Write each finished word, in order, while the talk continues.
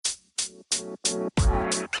All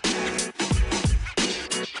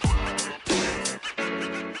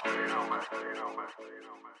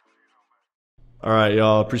right,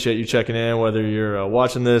 y'all. Appreciate you checking in. Whether you're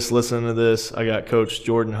watching this, listening to this, I got Coach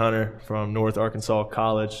Jordan Hunter from North Arkansas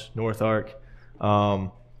College, North Ark.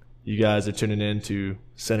 You guys are tuning in to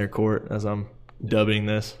Center Court, as I'm dubbing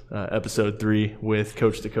this, episode 3 with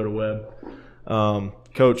Coach Dakota Webb.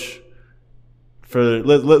 Coach,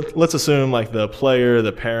 let's assume like the player,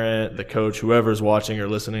 the parent, the coach, whoever's watching or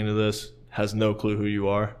listening to this has no clue who you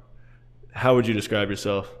are. How would you describe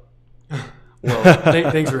yourself? Well,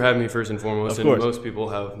 thanks for having me first and foremost. Of course. Most people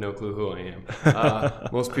have no clue who I am.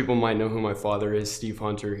 Most people might know who my father is, Steve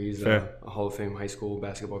Hunter. He's a Hall of Fame high school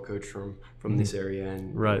basketball coach from this area.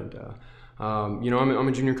 And, right. And, I'm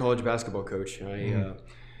a junior college basketball coach.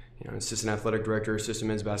 Assistant athletic director, assistant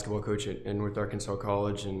men's basketball coach at North Arkansas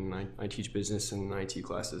College, and I teach business and IT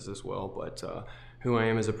classes as well. But who I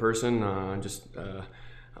am as a person,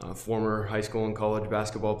 former high school and college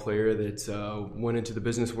basketball player that went into the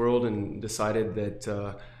business world and decided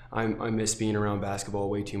that I miss being around basketball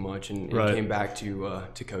way too much and came back to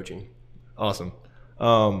coaching. Awesome.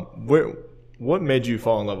 What made you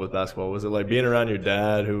fall in love with basketball? Was it like being around your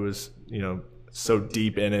dad, who was, so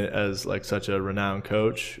deep in it as like such a renowned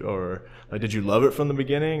coach, or like did you love it from the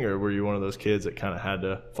beginning, or were you one of those kids that kind of had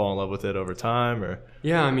to fall in love with it over time? Or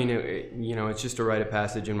yeah, I mean, it's just a rite of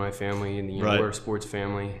passage in my family, and we're a sports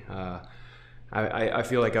family. I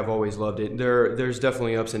feel like I've always loved it. There's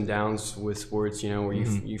definitely ups and downs with sports, where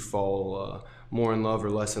you fall more in love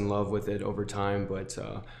or less in love with it over time. But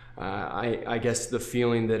I guess the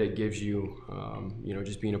feeling that it gives you,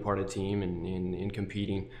 just being a part of a team and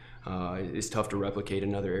competing, is tough to replicate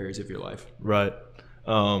in other areas of your life. Right.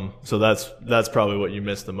 So that's probably what you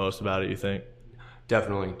miss the most about it, you think?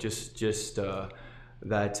 Definitely. Just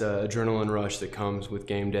that adrenaline rush that comes with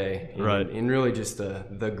game day, and really just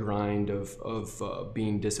the grind of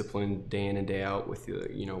being disciplined day in and day out with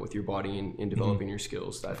with your body and developing your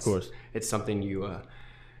skills. Of course, it's something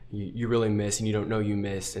you really miss, and you don't know you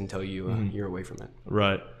missed until you're away from it.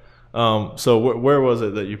 Right. So where was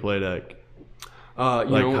it that you played at?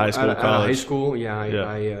 High school, college? High school,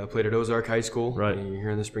 I played at Ozark High School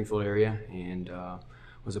here in the Springfield area, and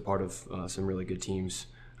was a part of some really good teams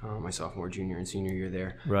my sophomore, junior, and senior year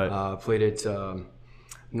there. Right. Played at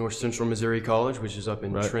North Central Missouri College, which is up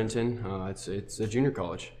in Trenton. It's a junior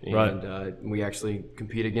college, and we actually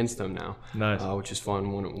compete against them now. Nice. Which is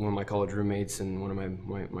fun. One of my college roommates and one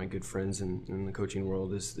of my good friends in the coaching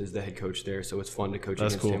world is the head coach there, so it's fun to coach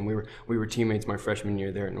against him. We were teammates my freshman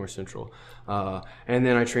year there at North Central, and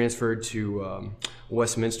then I transferred to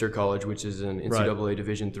Westminster College, which is an NCAA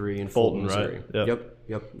Division III in Fulton, Missouri. Right?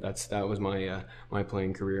 Yep. That was my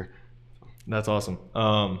playing career. That's awesome.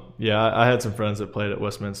 I had some friends that played at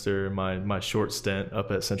Westminster in my short stint up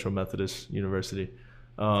at Central Methodist University.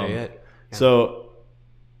 So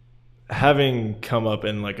having come up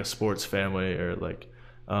in like a sports family, or like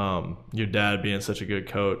your dad being such a good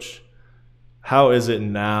coach, how is it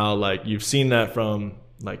now? Like, you've seen that from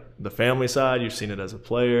like the family side, you've seen it as a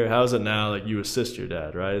player. How is it now? Like, you assist your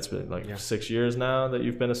dad, right? It's been like 6 years now that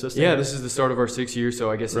you've been assisting. Yeah, this is the start of our 6th year,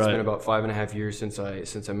 so I guess it's been about 5.5 years since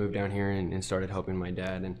I moved down here and started helping my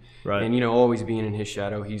dad, and always being in his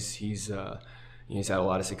shadow. He's had a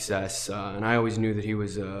lot of success, and I always knew that he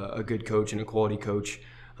was a good coach and a quality coach.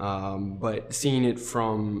 But seeing it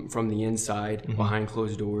from the inside, behind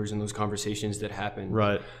closed doors, and those conversations that happen,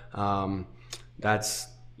 that's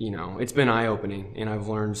it's been eye-opening, and I've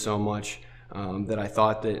learned so much that I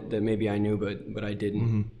thought that maybe I knew, but I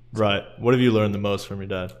didn't. Right. What have you learned the most from your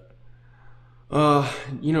dad?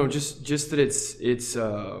 Just that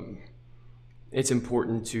it's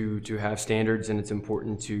important to have standards, and it's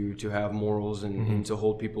important to have morals and to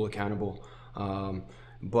hold people accountable.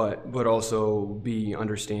 But also be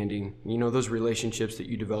understanding. Those relationships that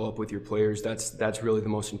you develop with your players, that's really the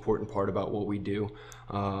most important part about what we do.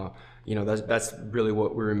 That's really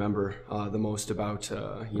what we remember the most about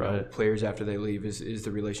players after they leave is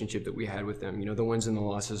the relationship that we had with them. The wins and the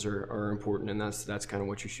losses are important, and that's kind of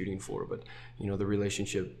what you're shooting for. But the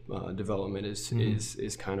relationship development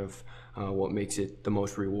is kind of what makes it the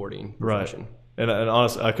most rewarding profession. Right. And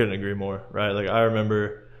honestly, I couldn't agree more. Right. Like, I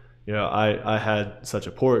remember, I had such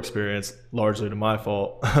a poor experience, largely to my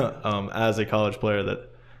fault, as a college player, that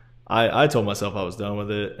I told myself I was done with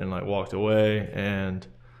it and like walked away. And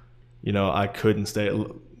I couldn't stay,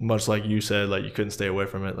 much like you said, like you couldn't stay away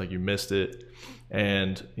from it, like you missed it.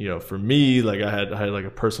 And for me, like I had like a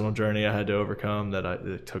personal journey I had to overcome that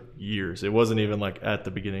it took years. It wasn't even like at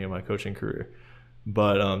the beginning of my coaching career,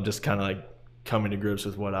 but just kind of like coming to grips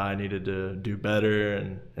with what I needed to do better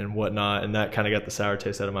and whatnot. And that kind of got the sour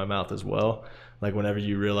taste out of my mouth as well. Like whenever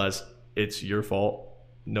you realize it's your fault,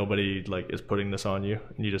 nobody like is putting this on you,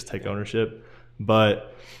 and you just take ownership.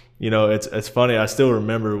 But it's funny. I still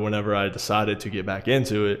remember whenever I decided to get back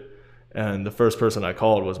into it, and the first person I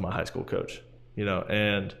called was my high school coach.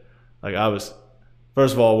 And like I was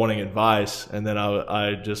first of all wanting advice, and then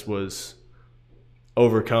I just was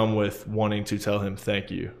overcome with wanting to tell him thank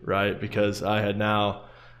you, right? Because I had now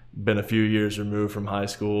been a few years removed from high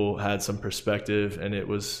school, had some perspective, and it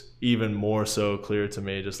was even more so clear to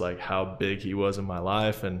me just like how big he was in my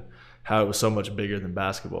life and how it was so much bigger than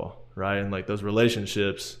basketball, right? And like those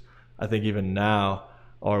relationships, I think even now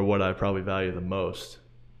are what I probably value the most,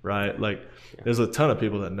 right? Like there's a ton of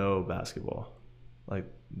people that know basketball, like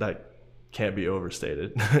that can't be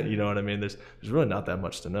overstated. You know what I mean? There's really not that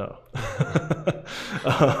much to know.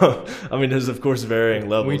 I mean, there's of course varying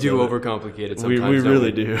levels. We do overcomplicate it sometimes. We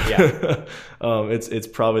really do. Yeah. It's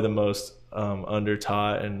probably the most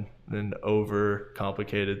undertaught and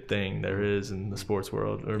overcomplicated thing there is in the sports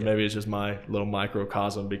world, or maybe it's just my little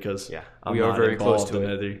microcosm because I'm not very involved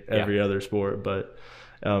in every other sport. But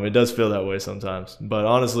it does feel that way sometimes. But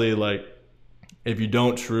honestly, like if you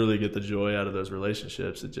don't truly get the joy out of those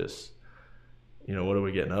relationships, it just what are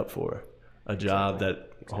we getting up for? A job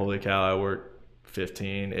that, holy cow, I work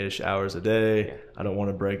 15-ish hours a day. Yeah. I don't want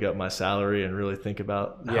to break up my salary and really think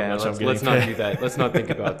about how much I'm getting let's paid. Not do that. Let's not think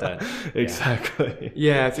about that. Exactly.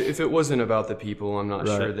 Yeah, if it wasn't about the people, I'm not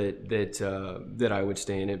sure that I would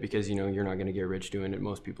stay in it, because you're not going to get rich doing it.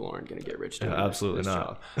 Most people aren't going to get rich doing absolutely this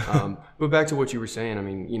not. Job. But back to what you were saying, I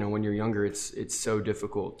mean, when you're younger, it's so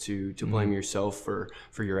difficult to blame yourself for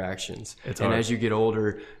your actions. It's and hard. as you get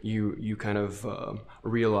older, you kind of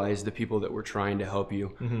realize the people that were trying to help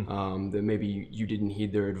you, that maybe you didn't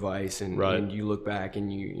heed their advice, and you look back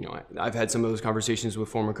and I've had some of those conversations with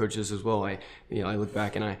former coaches as well. I look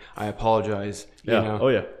back and I apologize. Oh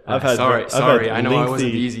yeah. I've had I know I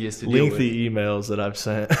wasn't the easiest to deal with. Lengthy emails that I've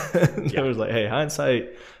sent. It was like, hey,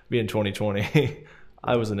 hindsight being 2020,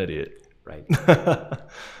 I was an idiot. Right.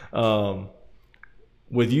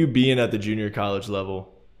 With you being at the junior college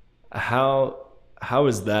level, how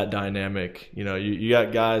is that dynamic? You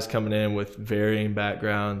got guys coming in with varying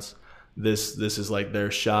backgrounds. This is like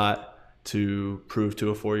their shot to prove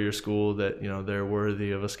to a 4-year school that they're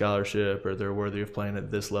worthy of a scholarship, or they're worthy of playing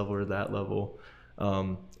at this level or that level.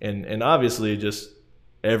 And obviously just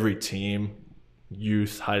every team,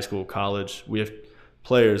 youth, high school, college, we have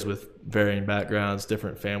players with varying backgrounds,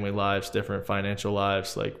 different family lives, different financial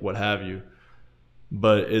lives, like what have you.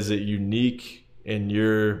 But is it unique in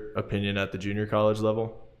your opinion at the junior college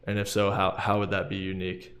level? And if so, how would that be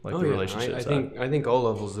unique? Like the relationships? I think all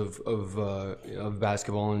levels of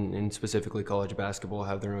basketball and specifically college basketball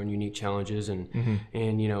have their own unique challenges. And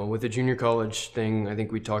with the junior college thing, I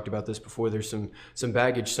think we talked about this before. There's some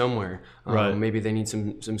baggage somewhere. Right. Maybe they need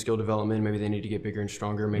some skill development. Maybe they need to get bigger and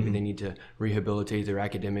stronger. Maybe they need to rehabilitate their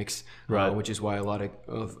academics. Right. Which is why a lot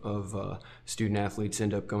of student athletes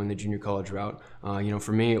end up going the junior college route.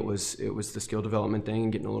 For me, it was the skill development thing,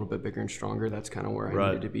 getting a little bit bigger and stronger. That's kind of where I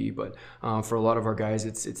needed to be. But for a lot of our guys,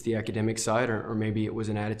 it's the academic side, or maybe it was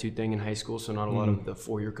an attitude thing in high school, so not a lot of the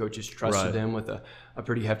 4-year coaches trusted them with a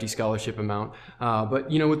pretty hefty scholarship amount. But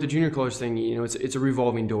with the junior college thing, it's a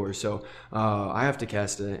revolving door. So I have to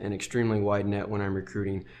cast an extremely wide net when I'm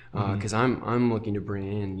recruiting, because I'm looking to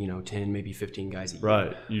bring in 10, maybe 15 guys a year.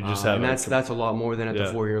 Right. You just have, and that's a lot more than at the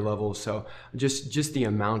 4-year level. So just the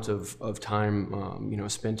amount of time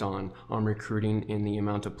spent on recruiting, and the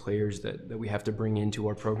amount of players that we have to bring into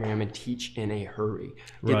our program and teach in a hurry,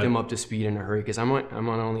 get them up to speed in a hurry, because I might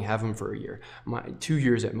only have them for a year, 2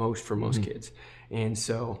 years at most for most kids. And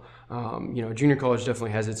so, junior college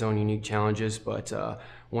definitely has its own unique challenges, but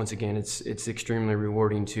once again, it's extremely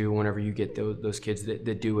rewarding too whenever you get those kids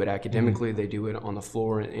that do it academically, they do it on the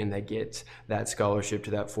floor, and they get that scholarship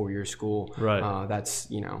to that 4-year school. Right. That's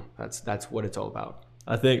what it's all about.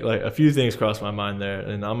 I think like a few things crossed my mind there,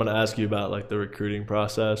 and I'm going to ask you about like the recruiting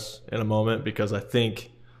process in a moment, because I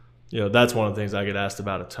think, that's one of the things I get asked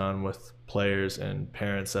about a ton with players and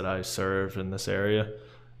parents that I serve in this area.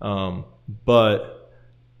 But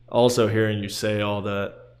also hearing you say all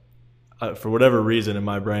that, for whatever reason in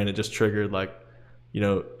my brain, it just triggered like,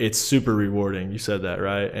 it's super rewarding. You said that,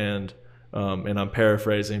 right? And I'm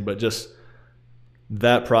paraphrasing, but just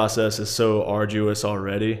that process is so arduous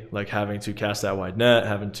already, like having to cast that wide net,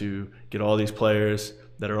 having to get all these players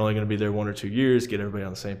that are only going to be there 1 or 2 years, get everybody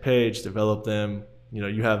on the same page, develop them.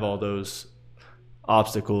 You have all those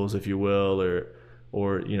obstacles, if you will,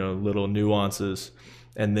 or little nuances.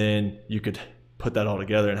 And then you could put that all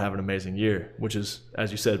together and have an amazing year, which is,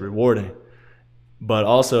 as you said, rewarding. But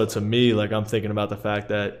also to me, like, I'm thinking about the fact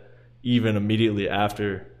that even immediately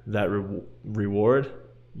after that reward,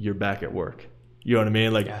 you're back at work. You know what I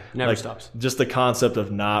mean? Like, never stops. Just the concept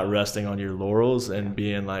of not resting on your laurels and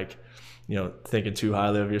being like, you know, thinking too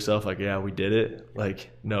highly of yourself, like, yeah, we did it.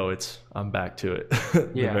 Like, no, I'm back to it the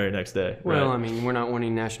very next day. Well, right? I mean, we're not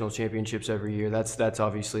winning national championships every year. That's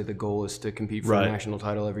obviously the goal, is to compete for a national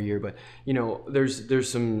title every year. But, you know, there's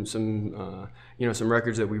some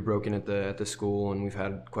records that we've broken at the school, and we've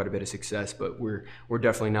had quite a bit of success. But we're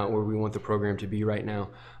definitely not where we want the program to be right now.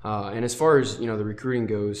 And as far as, you know, the recruiting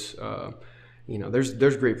goes, you know,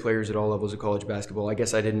 there's great players at all levels of college basketball. I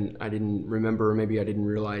guess I didn't remember, or maybe I didn't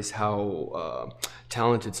realize how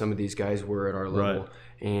talented some of these guys were at our level. Right.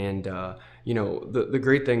 And you know, the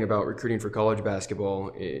great thing about recruiting for college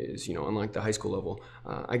basketball is, you know, unlike the high school level,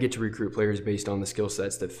 I get to recruit players based on the skill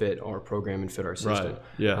sets that fit our program and fit our system. Right.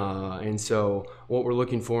 Yeah. And so what we're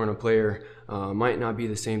looking for in a player might not be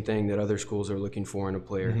the same thing that other schools are looking for in a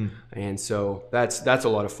player. Mm-hmm. And so that's a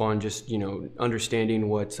lot of fun, just, you know, understanding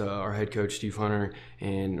what our head coach, Steve Hunter,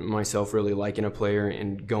 and myself really like in a player,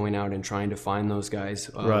 and going out and trying to find those guys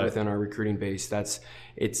within our recruiting base.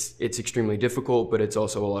 It's extremely difficult, but it's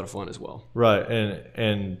also a lot of fun as well. Right.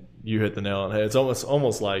 And you hit the nail on the head. It's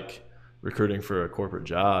almost like recruiting for a corporate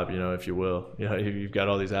job, you know, if you will. You know, you've got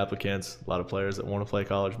all these applicants, a lot of players that want to play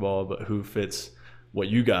college ball, but who fits what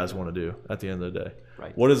you guys want to do at the end of the day.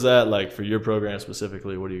 Right. What is that like for your program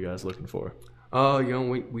specifically? What are you guys looking for? You know,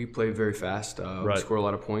 we play very fast. We score a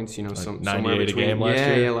lot of points. You know, like 98 a game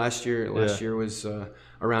last year. Yeah, last year was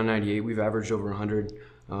around 98. We've averaged over 100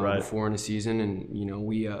 before in a season, and you know,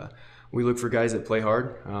 we look for guys that play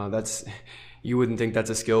hard. That's, you wouldn't think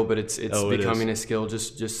that's a skill, but it's becoming a skill.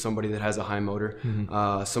 Just somebody that has a high motor,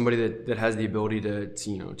 somebody that has the ability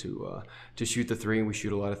to shoot the three. We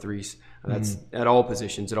shoot a lot of threes. That's at all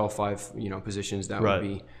positions, at all five positions. That would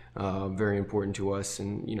be very important to us.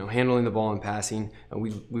 And you know, handling the ball and passing.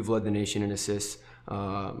 We've led the nation in assists.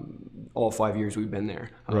 All 5 years we've been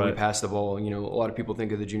there. We pass the ball. You know, a lot of people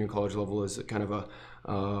think of the junior college level as kind of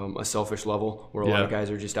a selfish level, where a lot of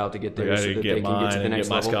guys are just out to get there so that they can get to the next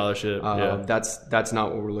level. Scholarship. That's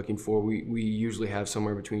not what we're looking for. We usually have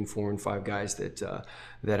somewhere between 4 and 5 guys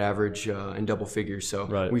that average in double figures.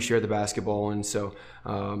 So we share the basketball, and so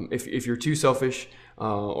if you're too selfish,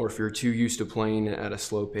 or if you're too used to playing at a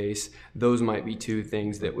slow pace, those might be two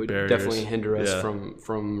things that would definitely hinder us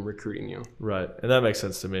from recruiting you. Right, and that makes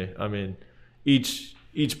sense to me. I mean, each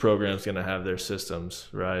program's going to have their systems,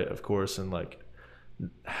 right? Of course, and like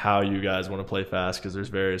how you guys want to play fast, because there's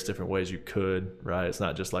various different ways you could, right? It's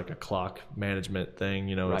not just like a clock management thing,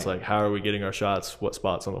 you know. It's like, how are we getting our shots, what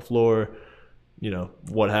spots on the floor, you know,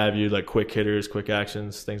 what have you, like quick hitters, quick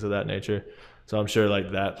actions, things of that nature. So I'm sure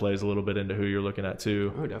like that plays a little bit into who you're looking at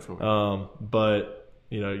too. Oh, definitely. But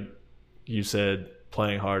you know, you said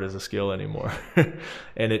playing hard is a skill anymore.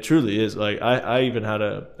 And it truly is. Like I even had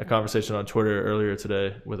a conversation on Twitter earlier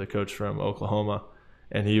today with a coach from Oklahoma,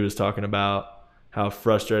 and he was talking about how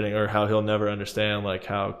frustrating, or how he'll never understand like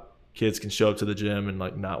how kids can show up to the gym and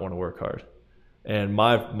like not want to work hard. And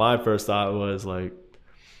my first thought was like,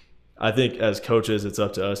 I think as coaches it's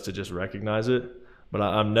up to us to just recognize it, but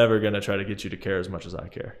I'm never going to try to get you to care as much as I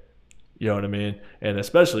care. You know what I mean? And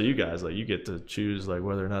especially you guys, like you get to choose like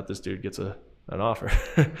whether or not this dude gets an offer.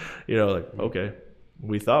 You know, like, okay,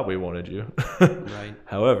 we thought we wanted you. Right.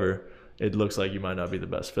 However, it looks like you might not be the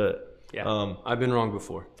best fit. Yeah, I've been wrong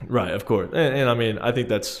before. Right, of course. And I mean, I think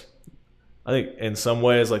in some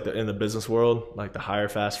ways, like in the business world, like the hire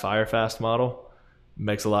fast, fire fast model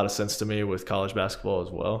makes a lot of sense to me with college basketball as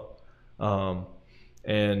well.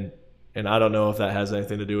 And I don't know if that has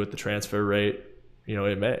anything to do with the transfer rate. You know,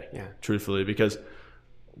 it may, truthfully, because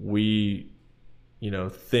we, you know,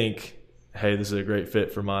 think, hey, this is a great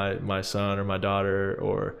fit for my son or my daughter,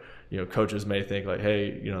 or, you know, coaches may think like,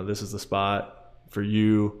 hey, you know, this is the spot for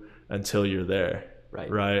you until you're there.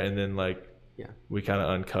 Right. And then like, we kind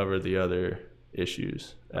of uncover the other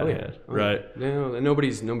issues at hand. Right. No,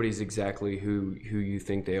 nobody's exactly who you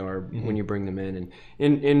think they are when you bring them in.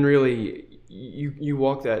 And really, you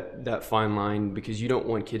walk that fine line because you don't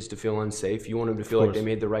want kids to feel unsafe. You want them to feel like they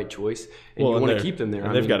made the right choice, and you want to keep them there.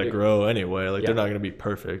 And they've got to grow anyway. Like they're not going to be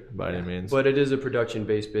perfect by any means. But it is a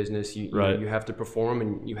production-based business. You know, you have to perform,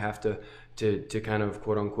 and you have to kind of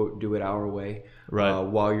quote unquote do it our way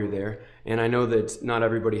while you're there. And I know that not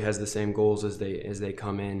everybody has the same goals as they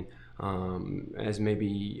come in. As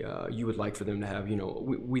maybe you would like for them to have. You know,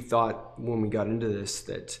 we thought when we got into this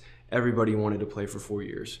that everybody wanted to play for 4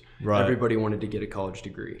 years. Right. Everybody wanted to get a college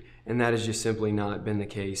degree. And that has just simply not been the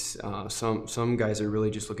case. Some guys are really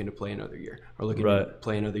just looking to play another year, or looking to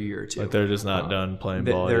play another year or two. Like they're just not done playing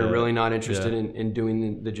ball They're yet. really not interested in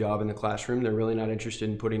doing the job in the classroom. They're really not interested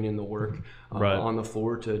in putting in the work on the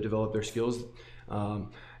floor to develop their skills.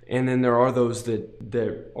 And then there are those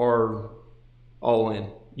that are all in,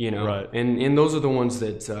 you know. Right. And those are the ones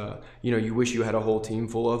that, you know, you wish you had a whole team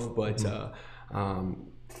full of, but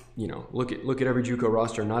you know, look at every JUCO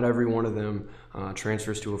roster. Not every one of them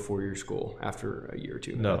transfers to a 4-year school after a year or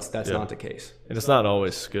two. No, that's not the case. And it's not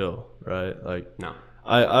always skill, right? Like, no.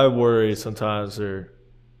 I worry sometimes, or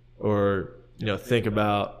you know, think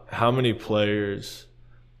about how many players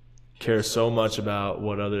care so much about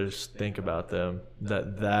what others think about them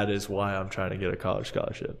that is why I'm trying to get a college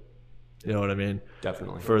scholarship. You know what I mean?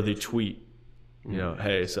 Definitely. For the tweet. You know,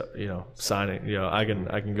 hey, so, you know, signing, you know, I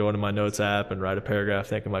can go into my notes app and write a paragraph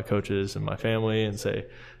thanking my coaches and my family and say,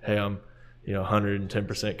 hey, I'm, you know,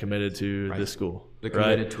 110% committed to this school. The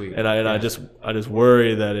committed tweet. And I just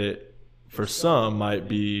worry that it, for some, might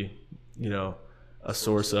be, you know, a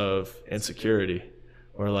source of insecurity,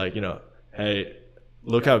 or like, you know, hey,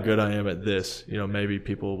 look how good I am at this. You know, maybe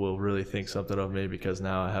people will really think something of me because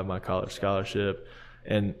now I have my college scholarship.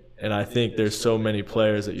 And I think there's so many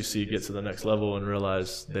players that you see get to the next level and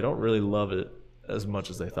realize they don't really love it as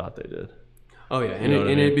much as they thought they did. Oh yeah,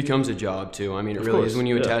 and it becomes a job too. I mean, it really is when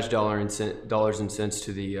you attach dollars and cents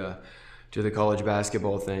to the college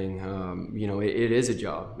basketball thing. You know, it is a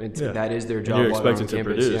job. That is their job. And you're while they're expected on to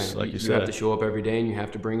campus. produce, like you said. You have to show up every day, and you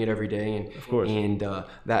have to bring it every day. And of course. And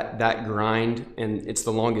that grind, and it's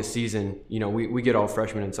the longest season. You know, we get all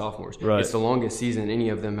freshmen and sophomores. Right. It's the longest season any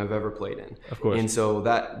of them have ever played in. Of course. And so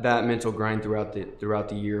that mental grind throughout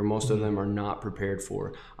the year, most of them are not prepared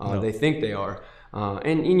for. No. They think they are.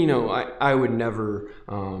 And you know, I would never,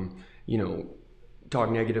 you know, talk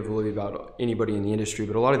negatively about anybody in the industry,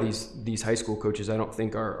 but a lot of these high school coaches, I don't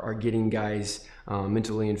think are getting guys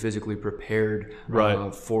mentally and physically prepared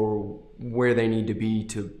for where they need to be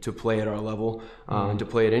to play at our level, to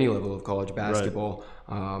play at any level of college basketball.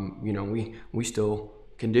 You know, we still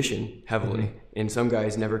condition heavily, and some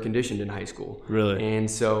guys never conditioned in high school. Really? And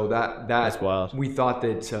so that's wild. We thought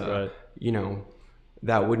that you know,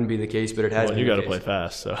 that wouldn't be the case, but it has been the case. You got to play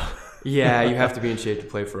fast, so. Yeah, you have to be in shape to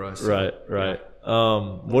play for us. Right.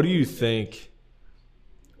 What do you think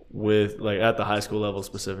with, like, at the high school level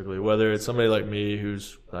specifically, whether it's somebody like me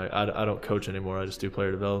who's like, I don't coach anymore, I just do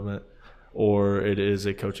player development, or it is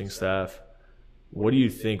a coaching staff, what do you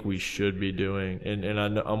think we should be doing? And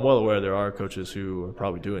I'm well aware there are coaches who are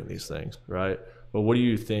probably doing these things, right? But what do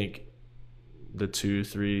you think the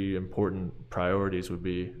 2-3 important priorities would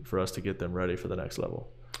be for us to get them ready for the next level?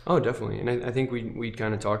 Oh, definitely. And I think we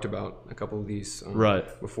kind of talked about a couple of these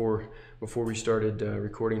before we started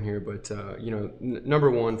recording here. But, you know, number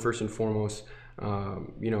one, first and foremost,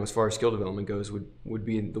 you know, as far as skill development goes, would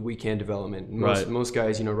be the weak hand development. Most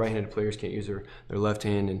guys, you know, right-handed players can't use their left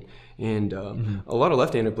hand, and a lot of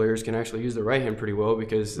left-handed players can actually use their right hand pretty well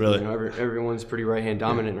because you know, everyone's pretty right-hand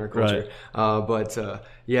dominant in our culture. But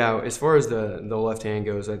yeah, as far as the left hand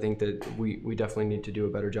goes, I think that we definitely need to do a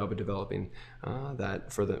better job of developing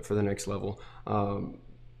that for the next level.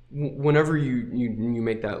 Whenever you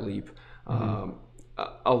make that leap,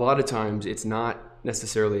 a lot of times it's not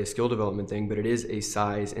necessarily a skill development thing, but it is a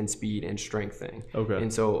size and speed and strength thing. Okay.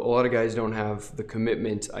 And so a lot of guys don't have the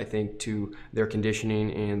commitment, I think, to their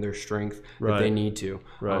conditioning and their strength that they need to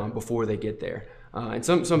before they get there. And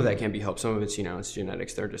some of that can be helped. Some of it's, you know, it's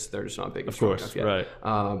genetics. They're just not big and strong enough yet.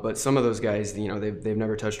 But some of those guys, you know, they've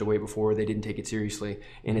never touched a weight before. They didn't take it seriously,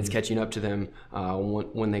 and it's catching up to them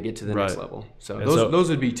when they get to the next level. So those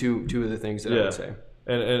would be two of the things that I would say.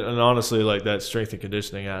 And honestly, like that strength and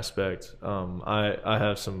conditioning aspect, I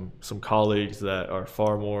have some colleagues that are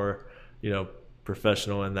far more, you know,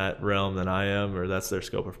 professional in that realm than I am, or that's their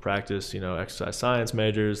scope of practice, you know, exercise science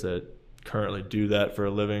majors that currently do that for a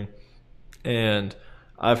living. And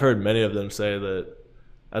I've heard many of them say that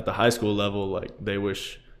at the high school level, like they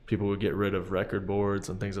wish people would get rid of record boards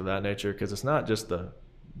and things of that nature, because it's not just the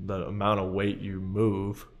amount of weight you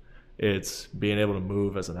move, it's being able to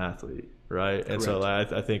move as an athlete. Right. And so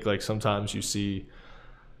I think like sometimes you see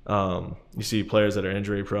players that are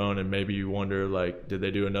injury prone, and maybe you wonder, like, did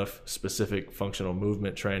they do enough specific functional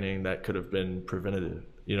movement training that could have been preventative?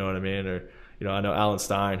 You know what I mean? Or, you know, I know Alan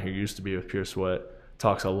Stein, who used to be with Pure Sweat,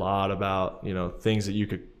 talks a lot about, you know, things that you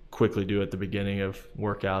could quickly do at the beginning of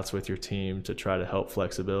workouts with your team to try to help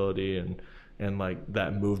flexibility and like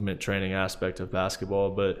that movement training aspect of basketball.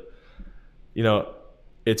 But, you know,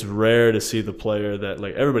 it's rare to see the player that,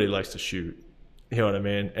 like, everybody likes to shoot, You know what I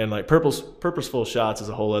mean? And like purposeful shots is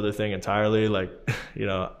a whole other thing entirely. Like, you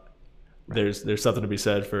know, there's something to be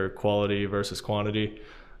said for quality versus quantity.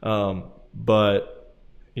 But,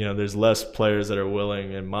 you know, there's less players that are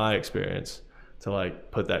willing, in my experience, to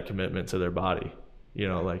like put that commitment to their body. You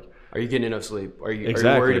know, like, are you getting enough sleep? Are you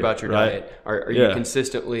worried about your diet? Are you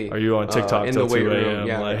consistently? Are you on TikTok in the weight room?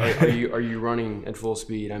 Yeah. Like, are you running at full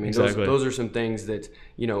speed? I mean, those are some things that,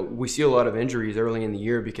 you know, we see a lot of injuries early in the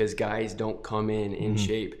year because guys don't come in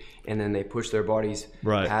shape, and then they push their bodies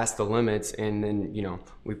past the limits, and then, you know,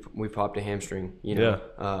 we popped a hamstring. You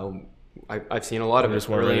know, I've seen a lot of it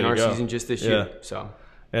early in our season just this year. So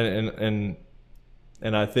and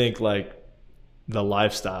I think like the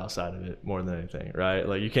lifestyle side of it more than anything, right?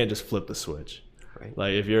 Like, you can't just flip the switch. Right.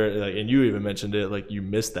 Like, if you're like, and you even mentioned it, like, you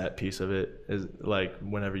missed that piece of it, is like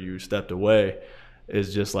whenever you stepped away,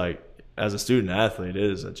 is just like, as a student athlete, it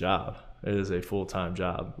is a job. It is a full-time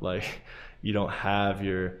job. Like, you don't have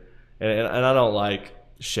your, and I don't like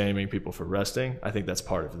shaming people for resting. I think that's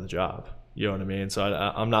part of the job. You know what I mean? So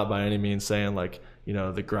I'm not by any means saying like, you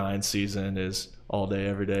know, the grind season is all day,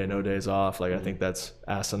 every day, no days off. Like, I think that's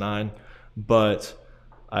asinine. But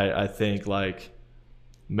I think like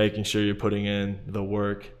making sure you're putting in the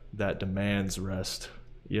work that demands rest,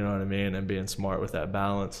 you know what I mean, and being smart with that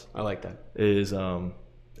balance. I like that. Is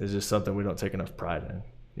just something we don't take enough pride in.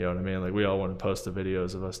 You know what I mean? Like, we all want to post the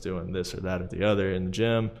videos of us doing this or that or the other in the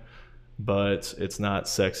gym, but it's not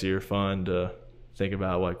sexy or fun to think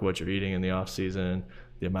about like what you're eating in the off season,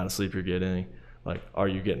 the amount of sleep you're getting. Like, are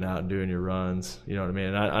you getting out and doing your runs? You know what I mean?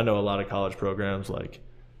 And I know a lot of college programs like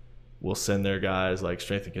will send their guys like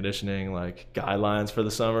strength and conditioning like guidelines for the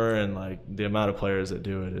summer, and like the amount of players that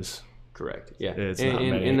do it is correct. Yeah, it's not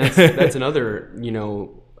many. And that's another, you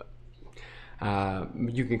know,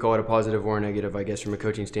 you can call it a positive or a negative, I guess, from a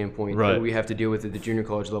coaching standpoint. Right. We have to deal with at the junior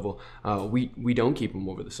college level. We don't keep them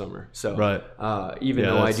over the summer. So even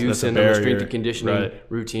though I do send them a strength and conditioning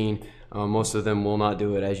routine, most of them will not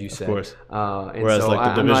do it, as you said. Of course. And whereas so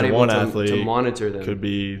like the Division I athlete to monitor them could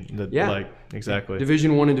be like exactly.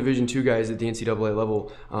 Division I and Division II guys at the NCAA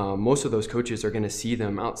level, most of those coaches are going to see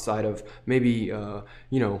them outside of maybe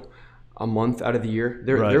you know, a month out of the year.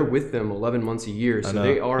 They're with them 11 months a year, so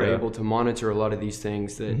they are able to monitor a lot of these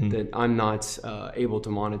things that I'm not able to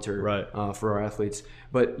monitor for our athletes.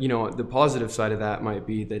 But, you know, the positive side of that might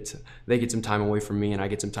be that they get some time away from me and I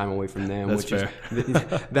get some time away from them. That's fair.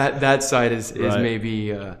 that side is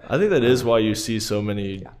maybe I think that is why you see so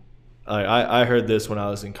many. I heard this when I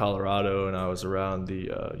was in Colorado and I was around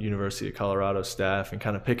the University of Colorado staff and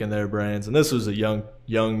kind of picking their brains. And this was a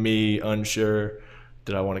young me, unsure.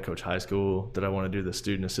 Did I want to coach high school? Did I want to do the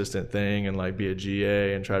student assistant thing and like be a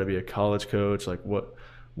GA and try to be a college coach? Like,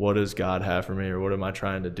 what does God have for me, or what am I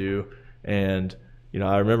trying to do? And, you know,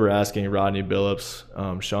 I remember asking Rodney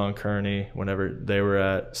Billups, Sean Kearney, whenever they were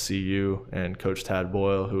at CU, and Coach Tad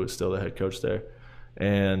Boyle, who was still the head coach there.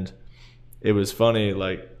 And it was funny,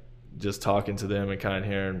 like, just talking to them and kind of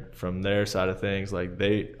hearing from their side of things, like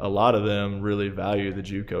a lot of them really value the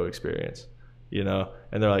JUCO experience, you know,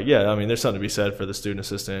 and they're like, yeah, I mean, there's something to be said for the student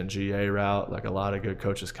assistant GA route. Like, a lot of good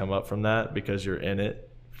coaches come up from that because you're in it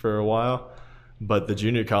for a while. But the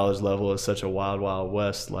junior college level is such a wild, wild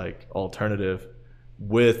west, like, alternative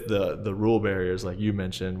with the rule barriers, like you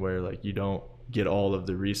mentioned, where like you don't get all of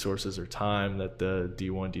the resources or time that the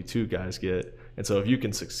D1, D2 guys get. And so if you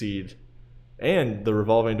can succeed, and the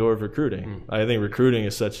revolving door of recruiting. I think recruiting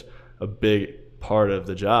is such a big part of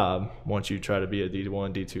the job once you try to be a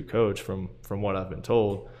D1, D2 coach, from what I've been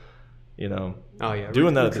told. You know,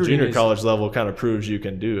 doing that at the junior college level kind of proves you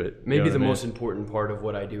can do it. Maybe the most important part of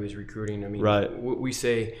what I do is recruiting. I mean, we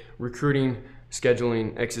say recruiting,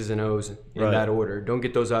 scheduling, X's and O's in that order. Don't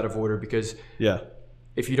get those out of order, because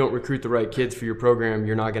if you don't recruit the right kids for your program,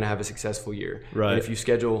 you're not going to have a successful year. And if you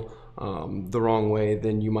schedule the wrong way,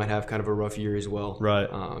 then you might have kind of a rough year as well.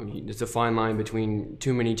 It's a fine line between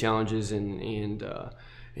too many challenges and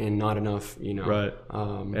not enough, you know.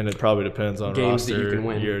 And it probably depends on games roster that you can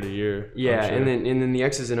win year to year. Yeah, and then the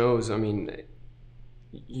X's and O's. I mean,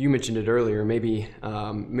 you mentioned it earlier. Maybe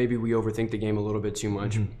we overthink the game a little bit too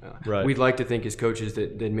much. We'd like to think as coaches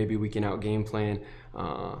that maybe we can out game plan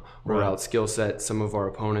or out skill set some of our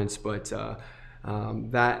opponents, but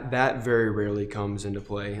that very rarely comes into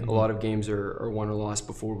play. A lot of games are won or lost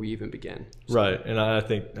before we even begin. And I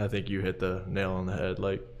think you hit the nail on the head.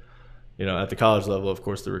 Like, you know, at the college level, of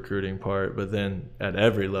course, the recruiting part, but then at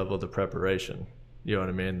every level, the preparation. You know what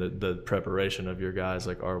I mean? The preparation of your guys,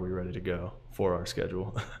 like, are we ready to go for our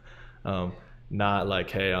schedule? not like,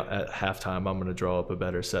 hey, at halftime I'm going to draw up a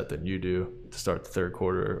better set than you do to start the third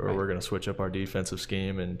quarter, or we're going to switch up our defensive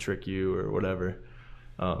scheme and trick you or whatever.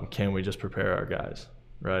 Can we just prepare our guys,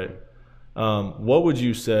 right? What would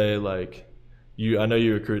you say, like, I know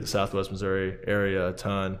you recruit the Southwest Missouri area a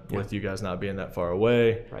ton with you guys not being that far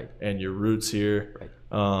away, and your roots here.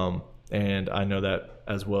 And I know that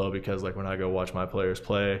as well because, like, when I go watch my players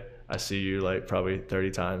play, I see you like probably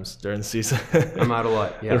 30 times during the season. I'm out a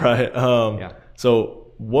lot. Yeah. Right.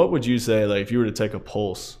 So what would you say, like, if you were to take a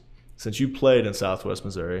pulse, since you played in Southwest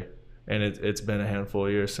Missouri, and it's been a handful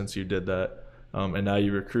of years since you did that, and now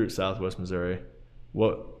you recruit Southwest Missouri,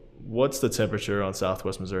 what's the temperature on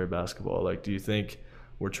Southwest Missouri basketball? Like, do you think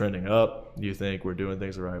we're trending up? Do you think we're doing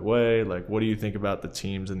things the right way? Like, what do you think about the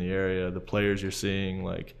teams in the area, the players you're seeing?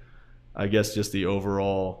 Like, I guess just the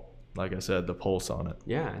overall, like I said, the pulse on it.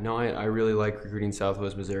 Yeah, no, I really like recruiting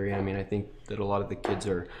Southwest Missouri. I mean, I think that a lot of the kids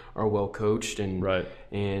are well coached, and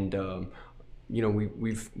you know,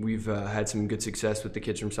 we've had some good success with the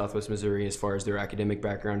kids from Southwest Missouri as far as their academic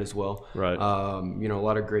background as well. Right. You know, a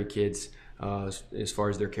lot of great kids as far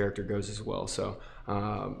as their character goes as well. So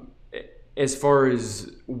as far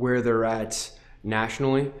as where they're at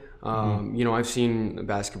nationally, you know, I've seen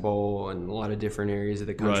basketball in a lot of different areas of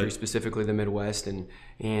the country, specifically the Midwest,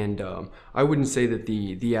 and I wouldn't say that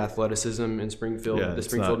the athleticism in Springfield, the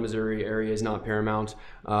Springfield, Missouri area is not paramount.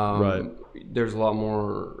 There's a lot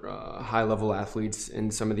more high-level athletes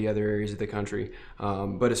in some of the other areas of the country.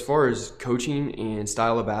 But as far as coaching and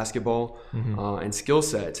style of basketball and skill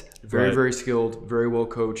set, very skilled, very well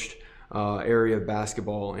coached area of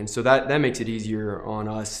basketball, and so that makes it easier on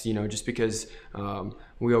us, you know, just because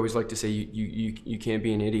we always like to say you can't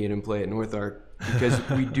be an idiot and play at North Ark, because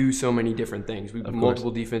we do so many different things. We have multiple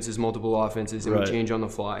defenses, multiple offenses, and we change on the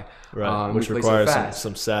fly. Which requires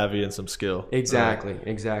some savvy and some skill. Exactly.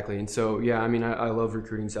 And so, yeah, I mean, I love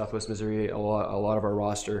recruiting Southwest Missouri. A lot of our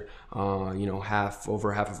roster, you know,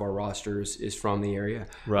 over half of our rosters is from the area.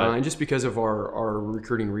 And just because of our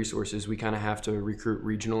recruiting resources, we kind of have to recruit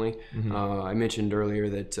regionally. I mentioned earlier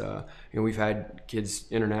that you know, we've had kids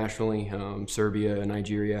internationally, Serbia,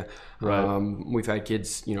 Nigeria. We've had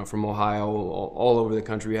kids, you know, from Ohio, all over the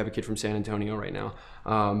country. We have a kid from San Antonio right now.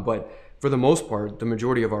 But for the most part, the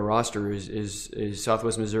majority of our roster is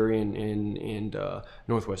Southwest Missouri and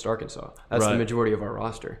Northwest Arkansas. That's the majority of our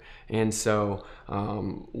roster. And so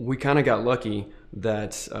we kind of got lucky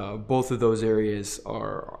that both of those areas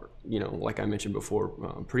are, you know, like I mentioned before,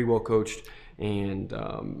 pretty well coached and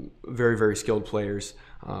very skilled players.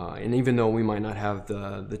 And even though we might not have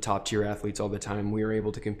the top tier athletes all the time, we are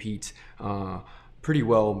able to compete pretty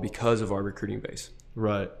well because of our recruiting base.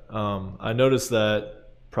 I noticed that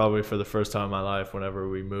probably for the first time in my life whenever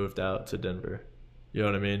we moved out to Denver. You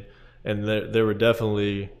know what I mean? And there were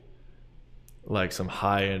definitely like some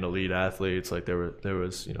high-end elite athletes. Like there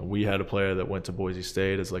was, you know, we had a player that went to Boise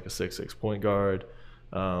State as like a 6'6" point guard.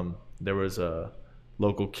 There was a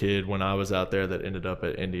local kid when I was out there that ended up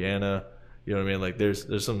at Indiana. You know what I mean? Like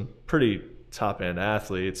there's some pretty top-end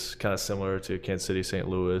athletes, kind of similar to Kansas City, St.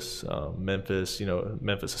 Louis, Memphis, you know,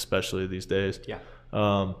 Memphis especially these days.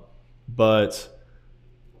 But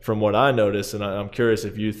from what I noticed, and I'm curious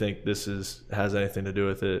if you think this has anything to do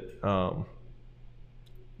with it,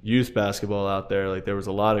 youth basketball out there, like there was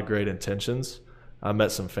a lot of great intentions. I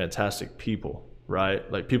met some fantastic people,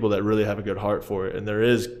 right? Like people that really have a good heart for it, and there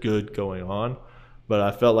is good going on. But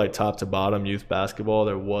I felt like top to bottom youth basketball,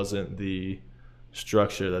 there wasn't the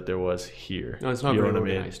structure that there was here. No, it's not very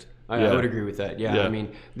organized. I would agree with that. I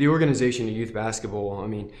mean, the organization of youth basketball, I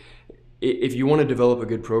mean, if you want to develop a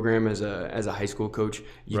good program as a high school coach,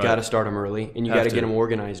 you got to start them early, and you got to get them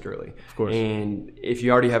organized early. Of course. And if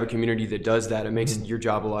you already have a community that does that, it makes your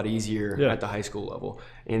job a lot easier at the high school level.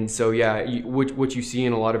 And so, what you see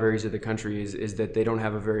in a lot of areas of the country is that they don't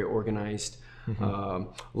have a very organized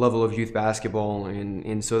level of youth basketball,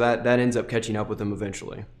 and so that ends up catching up with them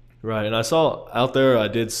eventually. Right, and I saw out there, I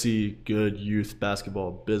did see good youth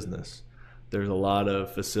basketball business. There's a lot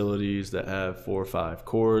of facilities that have 4 or 5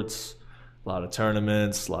 courts, a lot of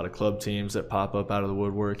tournaments, a lot of club teams that pop up out of the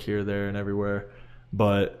woodwork here, there, and everywhere.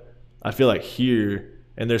 But I feel like here,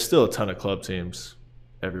 and there's still a ton of club teams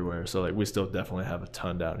everywhere, so like we still definitely have a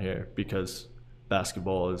ton down here because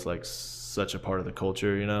basketball is like such a part of the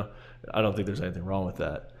culture, you know? I don't think there's anything wrong with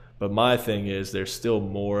that. But my thing is there's still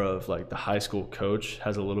more of like the high school coach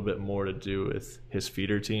has a little bit more to do with his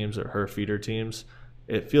feeder teams or her feeder teams.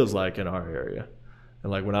 It feels like in our area.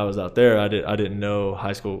 And like when I was out there, I didn't know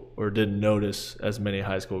high school or didn't notice as many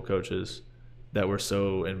high school coaches that were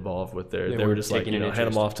so involved with they were just like, you know, hand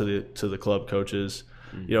them off to the club coaches,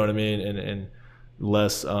 you know what I mean? And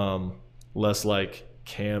less less like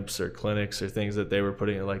camps or clinics or things that they were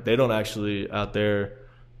putting in. Like they don't actually out there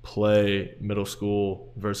play middle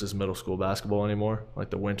school versus middle school basketball anymore. Like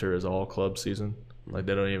the winter is all club season. Like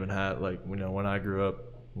they don't even have, like, you know, when I grew up,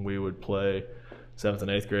 we would play 7th and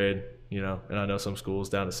 8th grade, you know, and I know some schools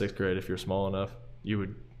down to 6th grade, if you're small enough, you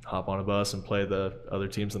would hop on a bus and play the other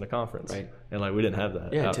teams in the conference. Right. And like we didn't have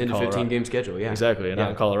that. Yeah, 10 to 15 game schedule. Yeah. Exactly. And out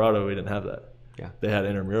in Colorado, we didn't have that. Yeah. They had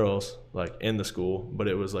intramurals like in the school, but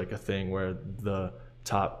it was like a thing where the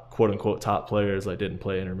top, quote unquote, top players like didn't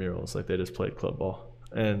play intramurals. Like they just played club ball.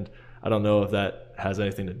 And I don't know if that has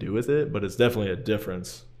anything to do with it, but it's definitely a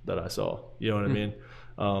difference that I saw. You know what I mean?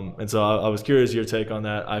 And so I was curious your take on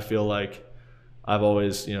that. I feel like I've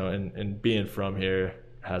always, you know, and being from here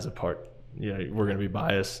has a part. You know, we're going to be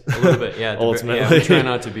biased a little bit, yeah. ultimately, yeah, we try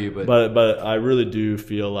not to be, but I really do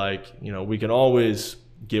feel like, you know, we can always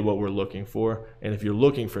get what we're looking for, and if you're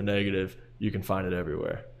looking for negative, you can find it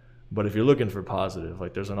everywhere. But if you're looking for positive,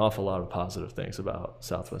 like there's an awful lot of positive things about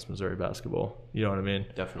Southwest Missouri basketball. You know what I mean?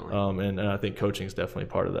 Definitely. And I think coaching is definitely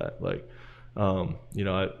part of that. Like, you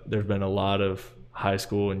know, there's been a lot of high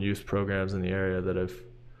school and youth programs in the area that have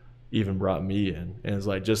even brought me in, and it's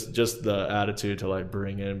like just the attitude to like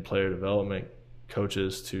bring in player development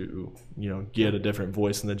coaches to, you know, get a different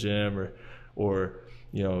voice in the gym or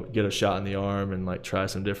you know, get a shot in the arm and like try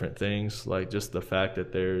some different things. Like just the fact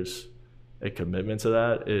that there's a commitment to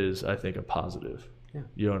that is, I think, a positive. Yeah.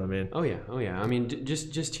 You know what I mean? Oh yeah. I mean,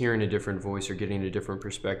 just hearing a different voice or getting a different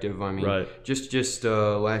perspective. I mean, right. just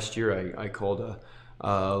last year I called a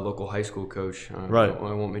local high school coach. Right.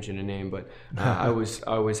 I won't mention a name, but I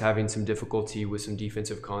was having some difficulty with some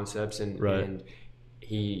defensive concepts, and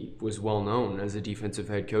he was well known as a defensive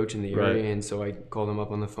head coach in the area, and so I called him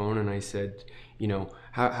up on the phone and I said, you know,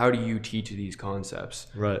 how do you teach these concepts?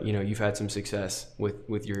 Right. You know, you've had some success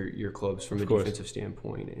with your clubs from a defensive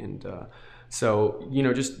standpoint, and so, you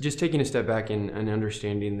know, just taking a step back and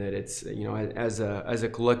understanding that it's, you know, as a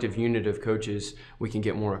collective unit of coaches, we can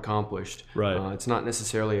get more accomplished. Right. It's not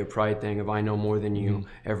necessarily a pride thing of I know more than you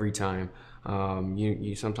every time.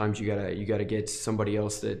 You sometimes you gotta get somebody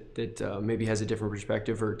else that maybe has a different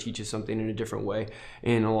perspective or teaches something in a different way.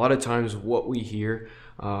 And a lot of times what we hear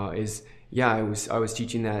is, yeah, I was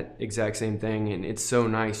teaching that exact same thing, and it's so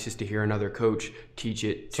nice just to hear another coach teach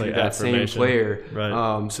it to that same player,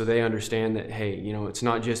 right. So they understand that, hey, you know, it's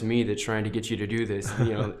not just me that's trying to get you to do this.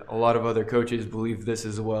 You know, a lot of other coaches believe this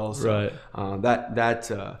as well. So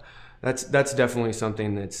that's definitely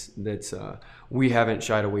something that's we haven't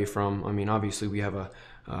shied away from. I mean, obviously we have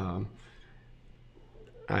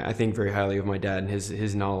I think very highly of my dad and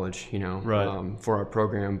his knowledge, you know, for our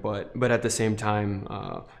program. But at the same time,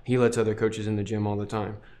 he lets other coaches in the gym all the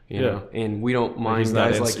time, you know, and we don't mind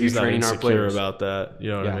guys like you training our players. About that, you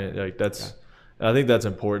know what I mean? Like I think that's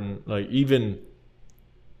important. Like even,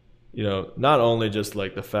 you know, not only just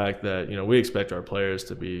like the fact that, you know, we expect our players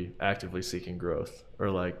to be actively seeking growth or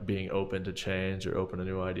like being open to change or open to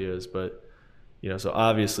new ideas, but, you know, so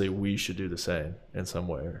obviously we should do the same in some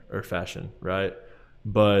way or fashion, right?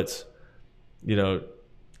 But, you know,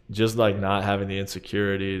 just like not having the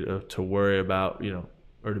insecurity to worry about, you know,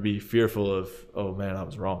 or to be fearful of, oh man, I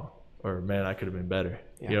was wrong, or man, I could have been better.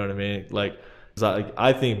 You know what I mean? Like,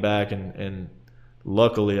 I think back and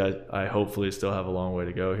luckily I hopefully still have a long way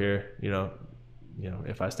to go here, you know,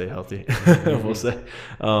 if I stay healthy, we'll say,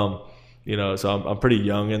 you know, so I'm pretty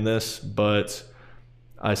young in this, but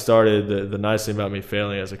I started, the nice thing about me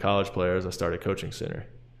failing as a college player is I started coaching sooner.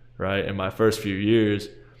 Right. In my first few years,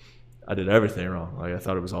 I did everything wrong. Like I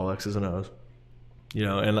thought it was all X's and O's, you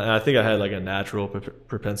know, and I think I had like a natural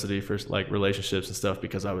propensity for like relationships and stuff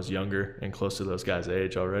because I was younger and close to those guys'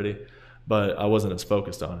 age already, but I wasn't as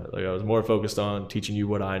focused on it. Like I was more focused on teaching you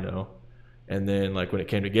what I know. And then like when it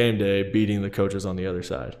came to game day, beating the coaches on the other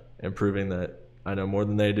side and proving that I know more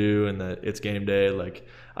than they do and that it's game day. Like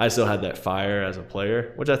I still had that fire as a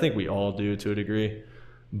player, which I think we all do to a degree.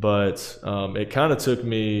 But it kind of took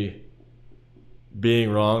me being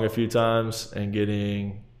wrong a few times and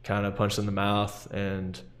getting kind of punched in the mouth,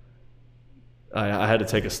 and I had to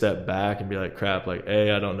take a step back and be like, crap, like,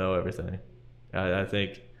 I don't know everything. I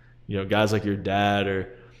think, you know, guys like your dad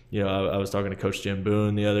or, you know, I was talking to Coach Jim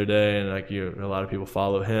Boone the other day, and like a lot of people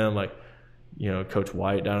follow him, like, you know, Coach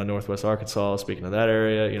White down in Northwest Arkansas, speaking of that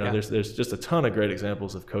area, you know, there's just a ton of great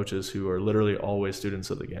examples of coaches who are literally always students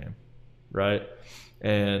of the game, right?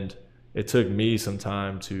 And it took me some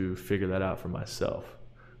time to figure that out for myself.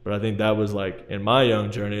 But I think that was like in my young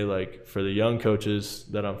journey, like for the young coaches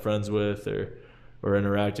that I'm friends with or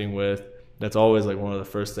interacting with, that's always like one of the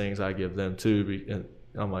first things I give them too. And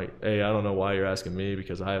I'm like, hey, I don't know why you're asking me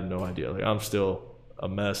because I have no idea. Like I'm still a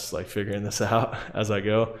mess, like figuring this out as I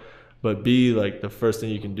go. But B, like the first thing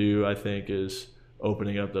you can do, I think, is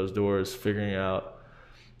opening up those doors, figuring out,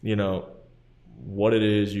 you know, what it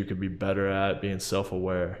is you could be better at, being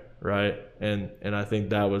self-aware, right? And I think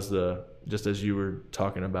that was just as you were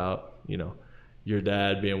talking about, you know, your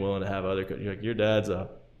dad being willing to have other, like your dad's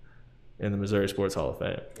in the Missouri Sports Hall of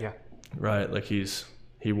Fame. Yeah. Right. Like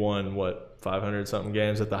he won what, 500 something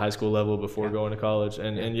games at the high school level before going to college.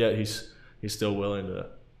 And yet he's still willing to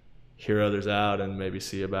hear others out and maybe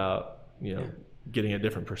see about, you know, getting a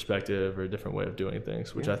different perspective or a different way of doing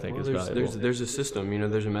things, which I think is valuable. There's a system, you know,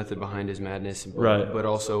 there's a method behind his madness, but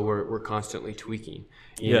also we're constantly tweaking,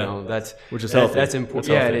 you know, which is healthy. That's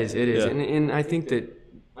important. Yeah, it is. Yeah. And I think that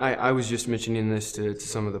I was just mentioning this to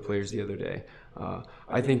some of the players the other day.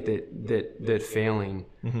 I think that failing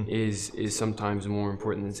is sometimes more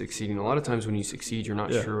important than succeeding. A lot of times when you succeed, you're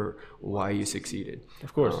not sure why you succeeded.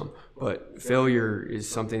 Of course. But failure is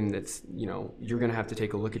something that's, you know, you're going to have to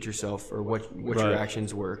take a look at yourself or what your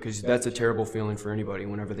actions were, because that's a terrible feeling for anybody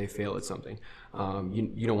whenever they fail at something.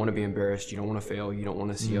 You don't want to be embarrassed. You don't want to fail. You don't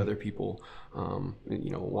want to see other people, you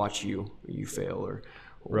know, watch you fail or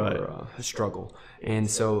struggle. And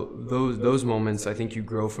so those moments, I think you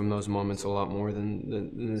grow from those moments a lot more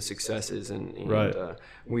than the successes. And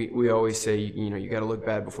we always say, you know, you got to look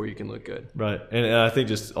bad before you can look good. Right. And I think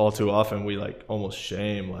just all too often we like almost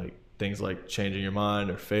shame like things like changing your mind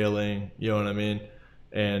or failing, you know what I mean?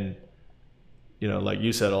 And, you know, like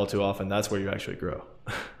you said, all too often, that's where you actually grow,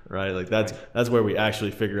 right? Like that's where we actually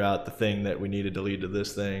figure out the thing that we needed to lead to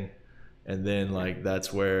this thing. And then like,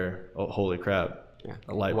 that's where, oh, holy crap. Yeah.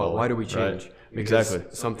 A light bulb. Well, why do we change? Right? Because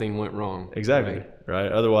exactly. Something went wrong. Exactly.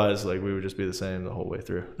 Right. Otherwise, like we would just be the same the whole way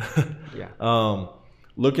through. Yeah.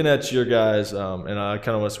 Looking at your guys, and I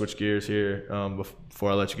kind of want to switch gears here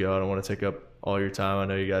before I let you go. I don't want to take up all your time. I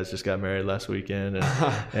know you guys just got married last weekend,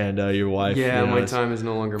 and your wife. Yeah, my time is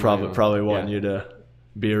no longer probably wanting you to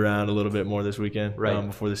be around a little bit more this weekend,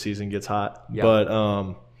 before the season gets hot. Yeah.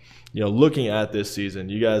 But you know, looking at this season,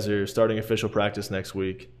 you guys are starting official practice next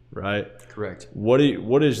week. Right. Correct. What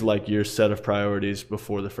is like your set of priorities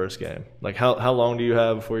before the first game? Like how long do you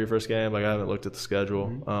have before your first game? Like I haven't looked at the schedule.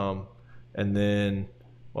 Mm-hmm. And then,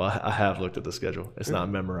 well, I have looked at the schedule. It's not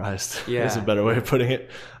memorized. Yeah. Is a better way of putting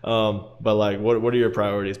it. But like, what are your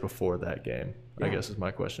priorities before that game? I guess is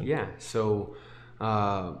my question. Yeah. So,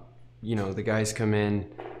 you know, the guys come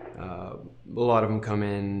in. A lot of them come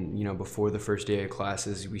in, you know, before the first day of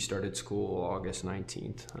classes. We started school August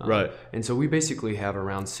 19th. Right. And so we basically have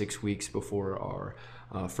around 6 weeks before our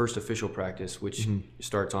first official practice, which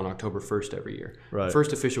starts on October 1st every year. Right.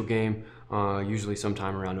 First official game, usually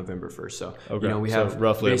sometime around November 1st. So, okay. You know, we have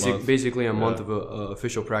roughly basically a month of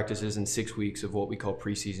weofficial practices and 6 weeks of what we call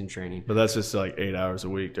preseason training. But that's just like 8 hours a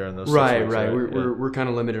week during those 6 right, weeks, right. We're kind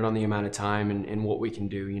of limited on the amount of time and what we can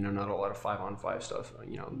do. You know, not a lot of 5-on-5 stuff.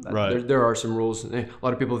 You know, there are some rules. A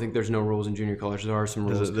lot of people think there's no rules in junior college. There are some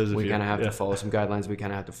rules. We kind of have to follow some guidelines. We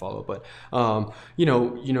kind of have to follow. But you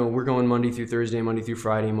know, we're going Monday through Thursday, Monday through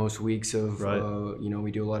Friday most weeks. Of you know,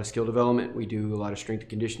 we do a lot of skill development. We do a lot of strength and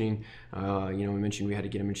conditioning. You know, we mentioned we had to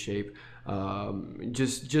get them in shape.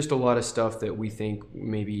 Just a lot of stuff that we think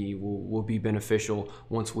maybe will be beneficial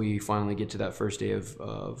once we finally get to that first day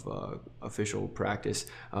of official practice.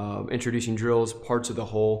 Introducing drills, parts of the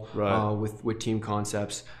whole, with team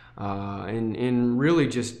concepts, and really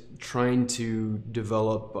just trying to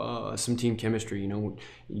develop some team chemistry. You know,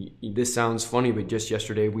 this sounds funny, but just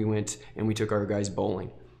yesterday we went and we took our guys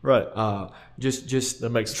bowling. Right. Just that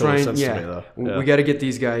makes total sense to me, though. Yeah. We got to get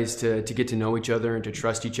these guys to get to know each other and to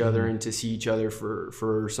trust each other and to see each other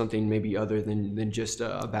for something maybe other than just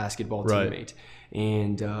a basketball teammate.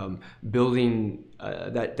 And building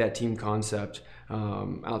that team concept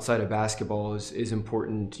outside of basketball is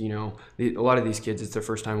important. You know, a lot of these kids, it's their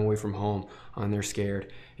first time away from home and they're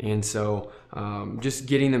scared. And so just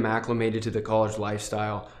getting them acclimated to the college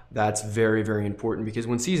lifestyle, that's very, very important, because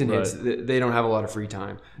when season hits, they don't have a lot of free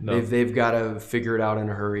time. No. They've got to figure it out in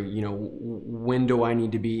a hurry. You know, when do I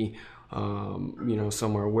need to be, you know,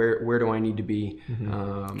 somewhere? Where do I need to be?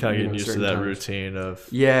 Kind of getting used to that routine of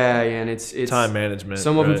and it's time management.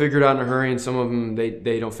 Some of them figure it out in a hurry, and some of them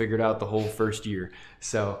they don't figure it out the whole first year.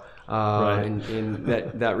 So and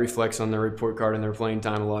that reflects on their report card and their playing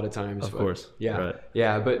time a lot of times. Of course. Yeah. Right.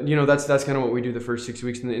 Yeah. But, that's kind of what we do the first 6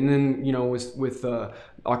 weeks. And then, with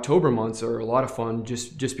October months are a lot of fun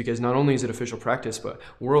just because not only is it official practice, but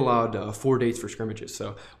we're allowed 4 dates for scrimmages.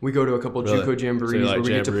 So we go to a couple Really? JUCO jamborees So where we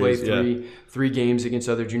get to play jamborees, three games against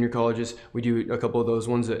other junior colleges. We do a couple of those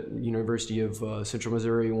ones at University of Central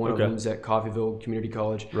Missouri. One of them's at Coffeyville Community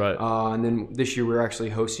College. Right. And then this year we're actually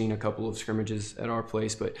hosting a couple of scrimmages at our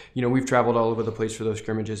place. But we've traveled all over the place for those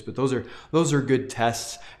scrimmages. But those are good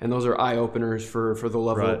tests, and those are eye openers for the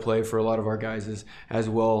level of play for a lot of our guys as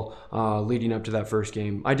well, leading up to that first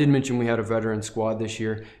game. I did mention we had a veteran squad this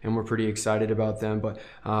year, and we're pretty excited about them. But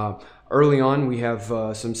early on, we have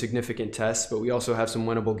some significant tests, but we also have some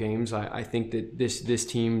winnable games. I think that this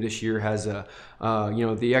team this year has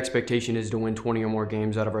the expectation is to win 20 or more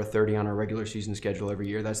games out of our 30 on our regular season schedule every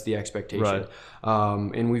year. That's the expectation.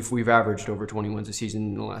 Right. And we've averaged over 20 wins a season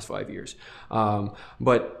in the last 5 years.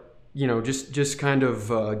 But just kind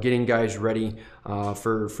of getting guys ready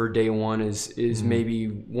for day one is maybe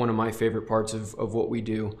one of my favorite parts of what we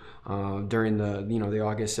do during the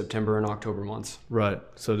August, September, and October months. Right.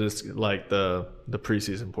 So just like the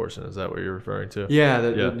preseason portion, is that what you're referring to? Yeah.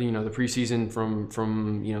 The preseason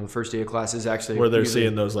from the first day of class is actually where they're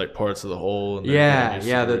seeing those like parts of the whole. And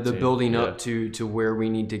the building up to where we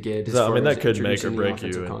need to get. That could make or break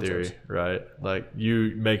you in theory, right? Like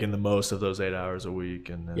you making the most of those 8 hours a week,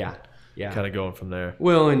 and then kind of going from there.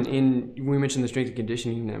 Well, and we mentioned the strength and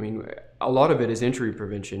conditioning. I mean, a lot of it is injury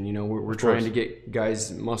prevention. We're trying to get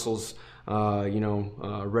guys' muscles,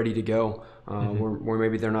 ready to go. Where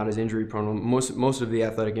maybe they're not as injury prone. Most of the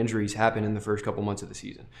athletic injuries happen in the first couple months of the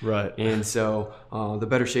season. Right. And so the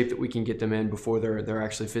better shape that we can get them in before they're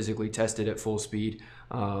actually physically tested at full speed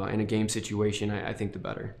in a game situation, I think the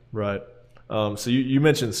better. Right. So you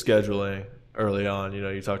mentioned scheduling early on.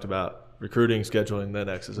 You talked about recruiting, scheduling, then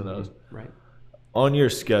X's and O's. Right. On your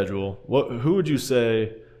schedule, who would you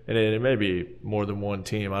say, and it may be more than one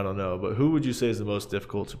team, I don't know, but who would you say is the most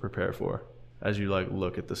difficult to prepare for as you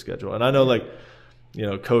look at the schedule? And I know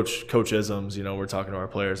coach-isms, we're talking to our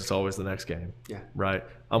players, it's always the next game. Yeah. Right.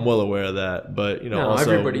 I'm well aware of that, but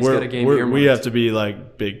also everybody's got a game we have to be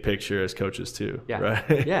like big picture as coaches too. Yeah.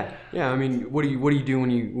 Right. Yeah. I mean, what do you do when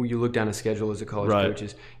you look down a schedule as a college coach?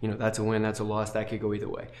 Is that's a win, that's a loss, that could go either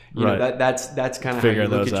way. That's kind of how you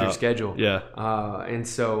look at your schedule. Yeah. And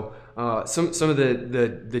so some of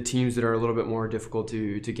the teams that are a little bit more difficult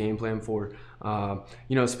to game plan for.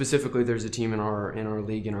 Specifically, there's a team in our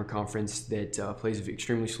league, in our conference, that plays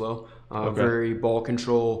extremely slow, very ball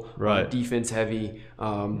control, defense heavy.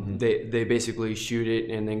 They basically shoot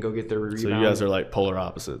it and then go get their rebound. So you guys are like polar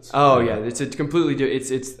opposites. Oh yeah, it's completely.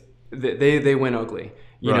 They win ugly.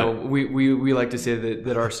 We like to say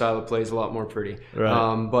that our style of play is a lot more pretty.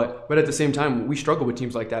 Right. But at the same time, we struggle with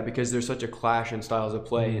teams like that because there's such a clash in styles of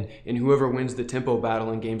play, and whoever wins the tempo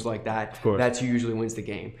battle in games like that, that's who usually wins the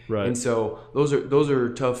game. Right. And so those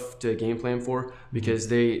are tough to game plan for because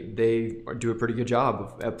they do a pretty good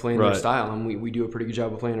job at playing their style, and we do a pretty good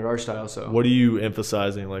job of playing at our style. So what are you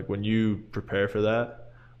emphasizing when you prepare for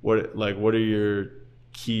that? What are your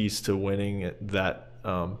keys to winning that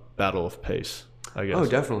battle of pace, I guess? Oh,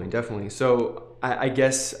 definitely. So I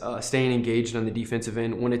guess staying engaged on the defensive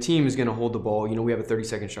end. When a team is going to hold the ball, we have a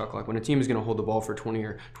 30-second shot clock. When a team is going to hold the ball for 20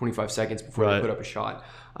 or 25 seconds before they put up a shot,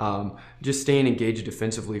 just staying engaged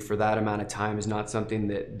defensively for that amount of time is not something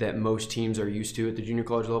that most teams are used to at the junior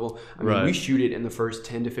college level. I mean, we shoot it in the first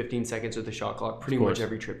 10 to 15 seconds of the shot clock pretty much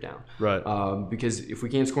every trip down. Right. Because if we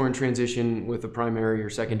can't score in transition with a primary or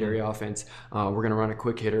secondary offense, we're going to run a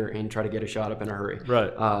quick hitter and try to get a shot up in a hurry.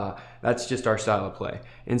 Right. That's just our style of play.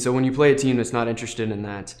 And so when you play a team that's not interested in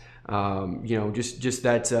that, just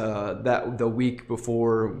that the week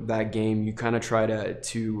before that game, you kind of try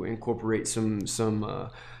to incorporate some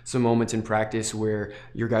moments in practice where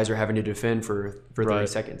your guys are having to defend for 30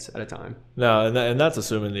 seconds at a time. No, and that's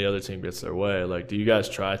assuming the other team gets their way. Like, do you guys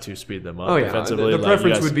try to speed them up defensively? The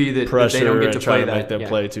preference would be that they don't get to play that. Make them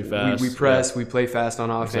play too fast. We press, we play fast on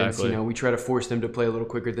offense. Exactly. We try to force them to play a little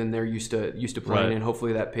quicker than they're used to playing, and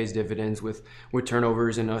hopefully that pays dividends with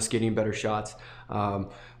turnovers and us getting better shots.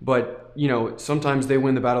 But sometimes they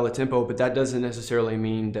win the battle of tempo, but that doesn't necessarily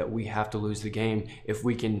mean that we have to lose the game if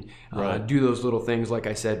we can do those little things, like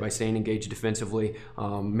I said, by staying engaged defensively,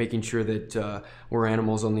 making sure that we're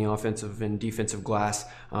animals on the offensive and defensive glass,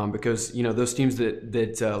 because those teams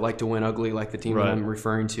that like to win ugly, like the team that I'm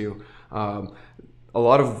referring to, a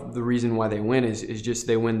lot of the reason why they win is just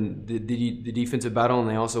they win the defensive battle, and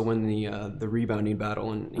they also win the rebounding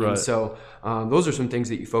battle. And so those are some things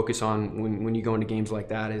that you focus on when you go into games like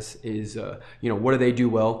that is what do they do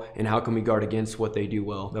well, and how can we guard against what they do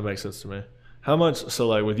well. That makes sense to me. How much, so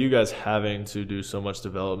like with you guys having to do so much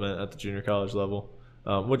development at the junior college level,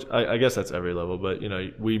 which I guess that's every level, but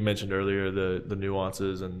we mentioned earlier the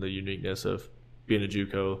nuances and the uniqueness of being a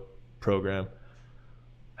JUCO program.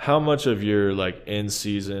 How much of your like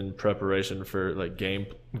in-season preparation for like game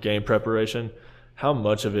preparation, how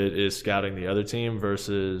much of it is scouting the other team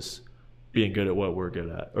versus being good at what we're good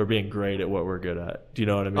at, or being great at what we're good at? Do you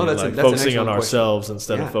know what I mean? Oh, that's focusing on ourselves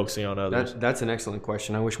instead of focusing on others. That's an excellent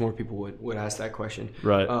question. I wish more people would ask that question.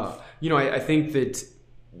 Right. I think that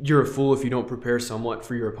you're a fool if you don't prepare somewhat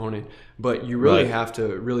for your opponent, but you really have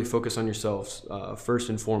to really focus on yourselves first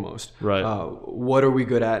and foremost. Right. What are we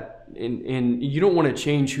good at? And you don't want to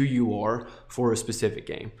change who you are for a specific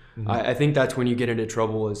game. Mm-hmm. I think that's when you get into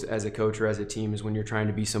trouble as a coach or as a team, is when you're trying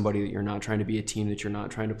to be somebody that you're not, trying to be a team that you're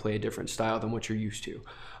not, trying to play a different style than what you're used to.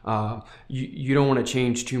 You don't want to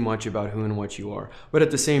change too much about who and what you are. But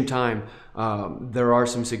at the same time, there are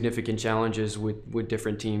some significant challenges with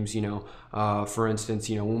different teams. For instance,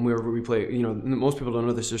 when we play, most people don't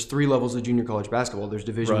know this, there's 3 levels of junior college basketball. There's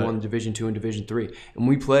Division I, Division II, and Division III. And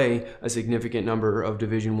we play a significant number of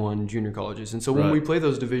Division I junior colleges. And so when we play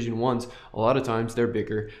those Division I's, a lot of times they're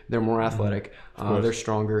bigger, they're more athletic, they're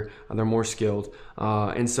stronger, they're more skilled.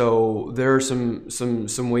 And so there are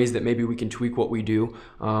some ways that maybe we can tweak what we do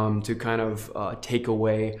to kind of take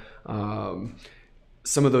away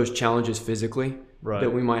some of those challenges physically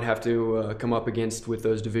that we might have to come up against with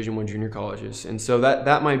those Division I junior colleges. And so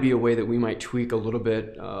that might be a way that we might tweak a little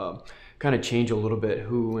bit, kind of change a little bit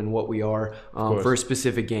who and what we are for a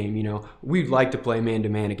specific game. We'd like to play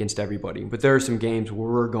man-to-man against everybody, but there are some games where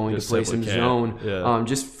we're going to play some zone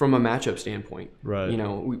just from a matchup standpoint. Right.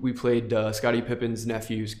 We played Scottie Pippen's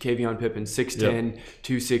nephews, Kavion Pippen, 6'10",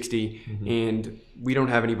 260, and we don't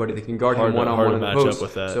have anybody that can guard him one-on-one in the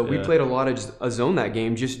post. So we played a lot of a zone that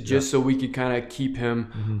game just so we could kind of keep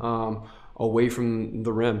him away from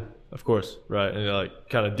the rim. Of course, right, and like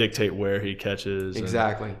kind of dictate where he catches.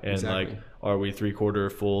 Exactly. Like, are we 3/4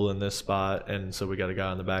 full in this spot? And so we got a guy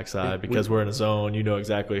on the backside because we're in a zone. You know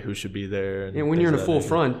exactly who should be there. And when you're in a full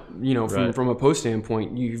front, from a post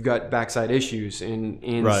standpoint, you've got backside issues, and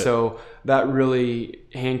so that really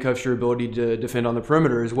handcuffs your ability to defend on the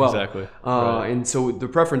perimeter as well. Exactly. And so the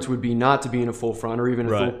preference would be not to be in a full front or even a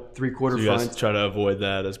full 3/4 front. You guys try to avoid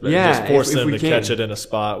that as best. Just force them to catch it in a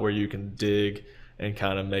spot where you can dig and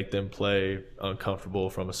kind of make them play uncomfortable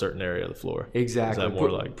from a certain area of the floor. Exactly.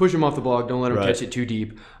 Push them off the block. Don't let them catch it too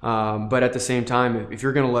deep. But at the same time, if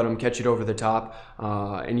you're going to let them catch it over the top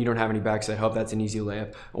and you don't have any backside help, that's an easy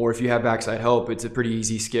layup. Or if you have backside help, it's a pretty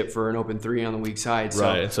easy skip for an open 3 on the weak side. So,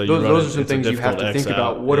 and so those are some things you have to think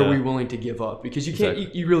about. What are we willing to give up? Because you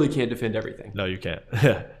can't. You really can't defend everything. No, you can't.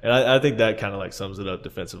 Yeah, and I think that kind of like sums it up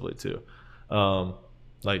defensively too.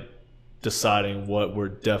 Deciding what we're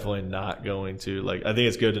definitely not going to. Like, I think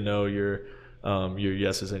it's good to know your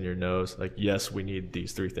yeses and your nos. Like, yes, we need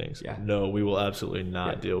these 3 things. Yeah. No, we will absolutely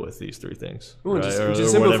not deal with these 3 things. Well,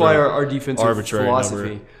 just simplify our defensive philosophy.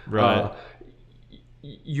 Number. Right.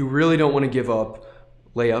 You really don't want to give up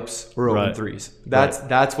layups or open threes.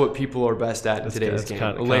 That's what people are best at in today's game.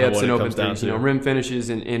 Layups and open threes. Rim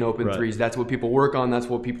finishes and open threes. That's what people work on. That's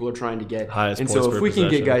what people are trying to get. Highest and points so if per we can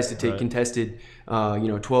possession. get guys to take contested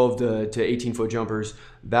 12 to 18 foot jumpers,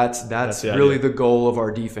 that's the really idea. the goal of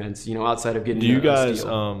our defense, outside of getting Do you guys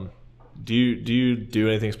steal. Do you do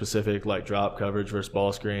anything specific like drop coverage versus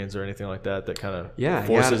ball screens or anything like that kind of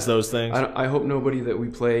forces those things? I hope nobody that we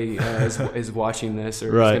play is watching this or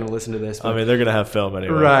is going to listen to this. But, they're going to have film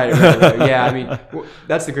anyway. Right. Yeah,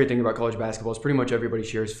 that's the great thing about college basketball is pretty much everybody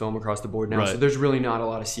shares film across the board now. So there's really not a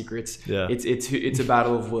lot of secrets. Yeah. It's a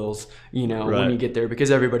battle of wills, when you get there,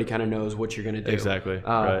 because everybody kind of knows what you're going to do. Exactly.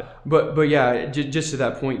 But yeah, just to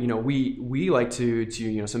that point, we like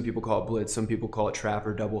to some people call it blitz, some people call it trap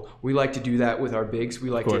or double. We like to do that with our bigs. We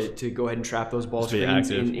like to go ahead and trap those ball screens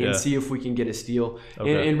and see if we can get a steal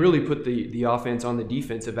and really put the offense on the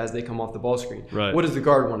defensive as they come off the ball screen. What does the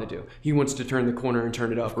guard want to do? He wants to turn the corner and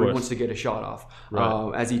turn it up, or he wants to get a shot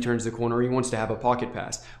off as he turns the corner, or he wants to have a pocket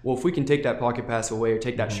pass. Well, if we can take that pocket pass away or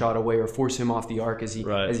take that shot away or force him off the arc as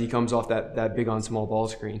he comes off that big on small ball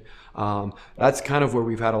screen, that's kind of where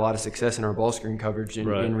we've had a lot of success in our ball screen coverage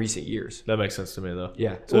in recent years. That makes sense to me though.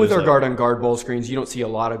 Yeah. So with our guard on guard ball screens, you don't see a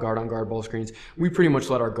lot of guard on guard ball screens. We pretty much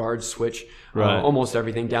let our guards switch almost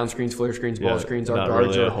everything. Down screens, flare screens, ball screens. Our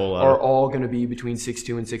guards really are all going to be between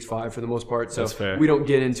 6'2" and 6'5" for the most part. So we don't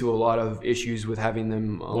get into a lot of issues with having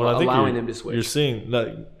them, allowing them to switch. You're seeing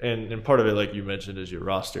that, and part of it, like you mentioned, is your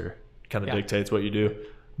roster kind of dictates what you do.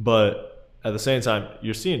 But at the same time,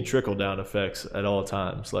 you're seeing trickle-down effects at all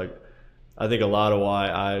times. Like, I think a lot of why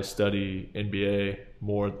I study NBA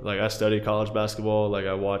more, like I study college basketball, like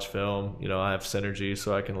I watch film, I have synergy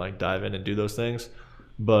so I can like dive in and do those things.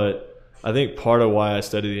 But I think part of why I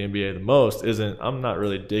study the NBA the most isn't, I'm not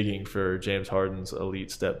really digging for James Harden's elite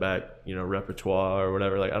step back, repertoire or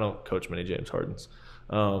whatever. Like, I don't coach many James Hardens.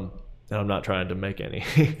 And I'm not trying to make any.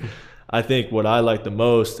 I think what I like the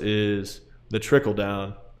most is the trickle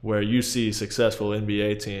down, where you see successful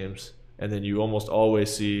NBA teams and then you almost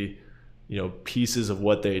always see pieces of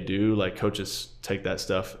what they do, like coaches take that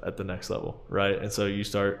stuff at the next level, right? And so you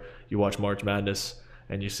watch March Madness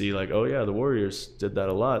and you see like, oh yeah, the Warriors did that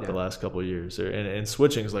a lot the last couple of years. And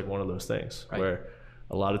switching is like one of those things where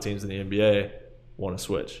a lot of teams in the NBA want to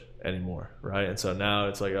switch anymore, right? And so now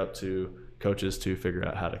it's like up to coaches to figure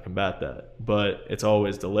out how to combat that. But it's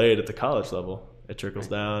always delayed at the college level. It trickles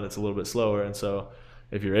down, it's a little bit slower. And so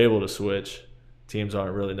if you're able to switch, teams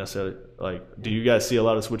aren't really necessarily like. Do you guys see a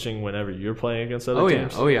lot of switching whenever you're playing against other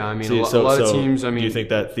teams? Oh yeah. I mean, a lot of teams. Do you think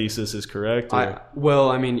that thesis is correct?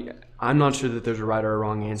 I'm not sure that there's a right or a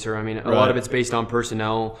wrong answer. I mean, a lot of it's based on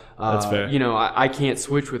personnel. That's fair. I can't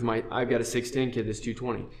switch with I've got a 6'10" kid that's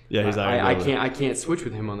 220. Yeah, he's not. I can't switch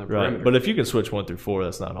with him on the perimeter. Right. But if you can switch 1 through 4,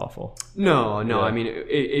 that's not awful. No. Yeah. I mean,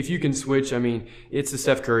 if you can switch, I mean, it's the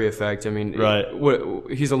Steph Curry effect. I mean,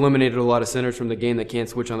 he's eliminated a lot of centers from the game that can't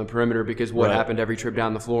switch on the perimeter because what happened every trip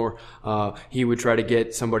down the floor, he would try to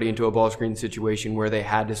get somebody into a ball screen situation where they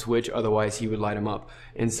had to switch, otherwise he would light them up.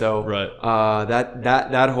 And so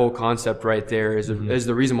that whole concept right there is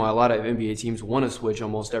the reason why a lot of NBA teams want to switch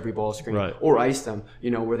almost every ball screen or ice them,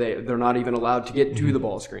 where they're not even allowed to get to the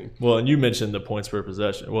ball screen. Well, and you mentioned the points per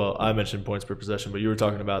possession. Well, I mentioned points per possession, but you were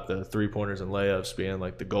talking about the 3-pointers and layups being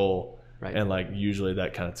like the goal, and like usually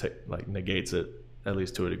that kind of negates it, at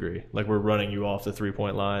least to a degree. Like, we're running you off the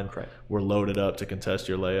 3-point line, we're loaded up to contest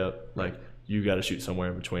your layup, like you got to shoot somewhere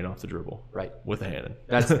in between off the dribble, with a hand.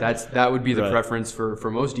 That would be the preference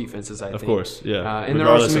for most defenses, I think. Of course, yeah. And there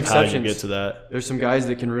are some exceptions. How you get to that. There's some guys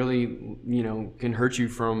that can really, can hurt you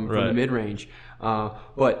from the mid range,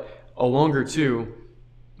 but a longer two,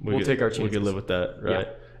 we'll take our chances. We can live with that, right?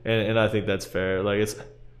 Yeah. And I think that's fair. Like,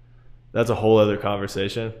 that's a whole other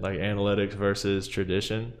conversation, like analytics versus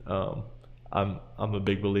tradition. I'm a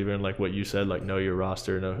big believer in like what you said, like know your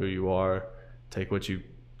roster, know who you are, take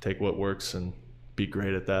what works and be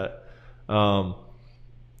great at that.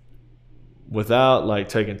 Without like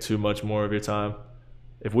taking too much more of your time,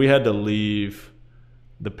 if we had to leave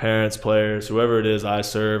the parents, players, whoever it is I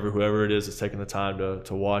serve or whoever it is that's taking the time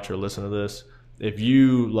to watch or listen to this, if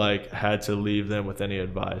you like had to leave them with any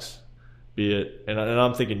advice, be it, and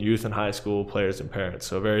I'm thinking youth and high school players and parents,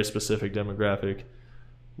 so a very specific demographic,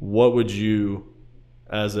 what would you,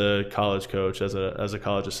 as a college coach, as a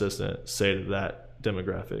college assistant, say to that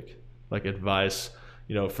demographic? Like advice,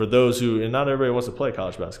 for those who, and not everybody wants to play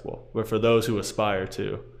college basketball, but for those who aspire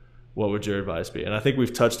to, what would your advice be? And I think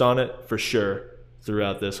we've touched on it for sure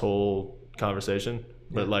throughout this whole conversation,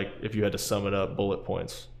 but like if you had to sum it up, bullet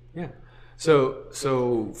points. Yeah.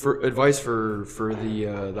 So for advice for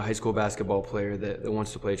the high school basketball player that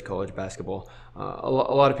wants to play college basketball, a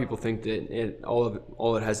lot of people think that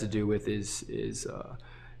all it has to do with is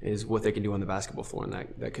what they can do on the basketball floor, and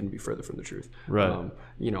that couldn't be further from the truth. Right.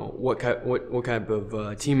 What type of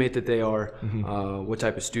teammate that they are, what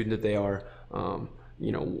type of student that they are,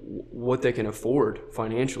 what they can afford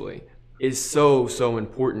financially is so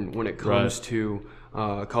important when it comes to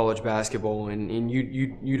college basketball, and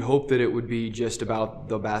you'd hope that it would be just about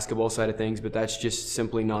the basketball side of things, but that's just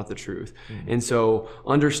simply not the truth. And so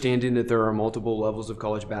understanding that there are multiple levels of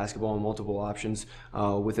college basketball and multiple options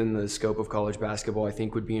within the scope of college basketball, I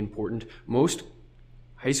think would be important. Most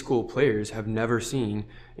high school players have never seen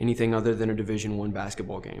anything other than a Division I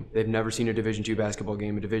basketball game. They've never seen a Division II basketball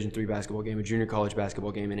game, a Division III basketball game, a junior college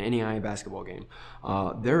basketball game, an NAIA basketball game.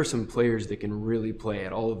 There are some players that can really play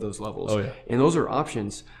at all of those levels. And those are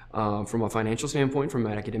options from a financial standpoint, from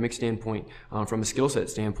an academic standpoint, from a skill set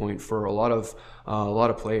standpoint for a lot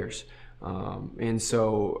of players. And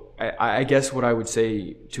so I guess what I would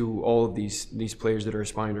say to all of these players that are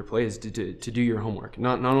aspiring to play is to do your homework.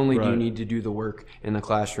 Not only do you need to do the work in the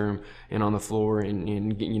classroom and on the floor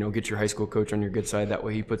and get your high school coach on your good side. That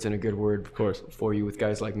way he puts in a good word for you with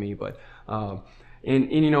guys like me. But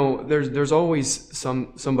there's always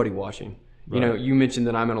somebody watching. You know, you mentioned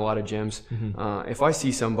that I'm in a lot of gyms. If I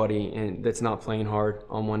see somebody that's not playing hard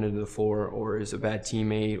on one end of the floor, or is a bad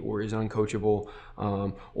teammate, or is uncoachable,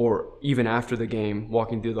 or even after the game,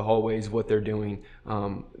 walking through the hallways, what they're doing,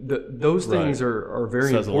 those things are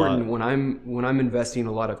very important when I'm investing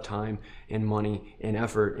a lot of time and money and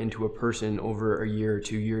effort into a person over a year or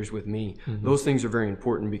 2 years with me. Those things are very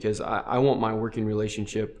important because I want my working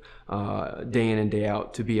relationship day in and day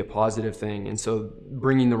out to be a positive thing. And so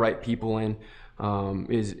bringing the right people in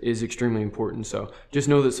is extremely important. So just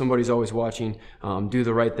know that somebody's always watching. Do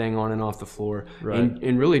the right thing on and off the floor,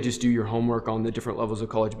 and really just do your homework on the different levels of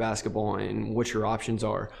college basketball and what your options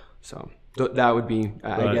are. So that would be,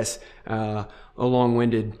 I guess, a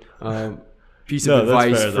long-winded piece of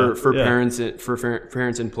advice for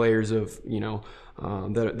parents and players of, you know,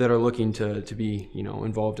 that are looking to be, you know,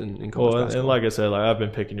 involved in college basketball. And like I said, like I've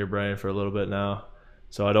been picking your brain for a little bit now,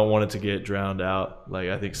 so I don't want it to get drowned out. Like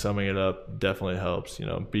I think summing it up definitely helps. You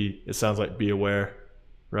know, it sounds like be aware,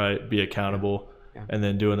 right? Be accountable, and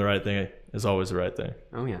then doing the right thing is always the right thing.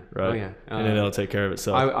 Oh yeah, right. Oh yeah, and then it'll take care of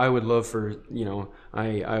itself. I would love for, you know,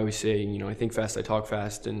 I always say, you know, I think fast, I talk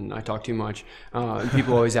fast, and I talk too much.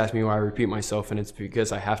 People always ask me why I repeat myself, and it's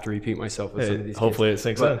because I have to repeat myself with some of these hopefully kids. It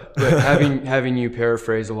sinks in. But having you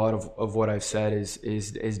paraphrase a lot of what I've said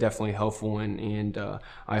is definitely helpful, and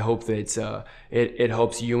I hope that it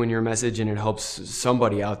helps you in your message, and it helps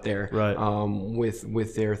somebody out there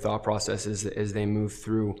with their thought processes as they move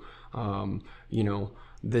through, you know,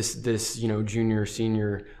 this you know, junior,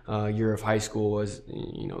 senior year of high school. As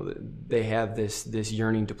you know, they have this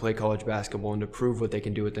yearning to play college basketball and to prove what they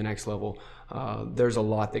can do at the next level. There's a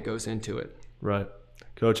lot that goes into it. Right.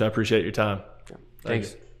 Coach, I appreciate your time.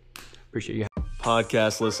 Thanks. Appreciate you.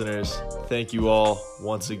 Podcast listeners, thank you all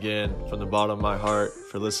once again from the bottom of my heart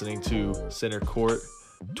for listening to Center Court.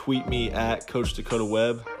 Tweet me at Coach Dakota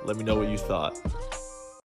Webb. Let me know what you thought.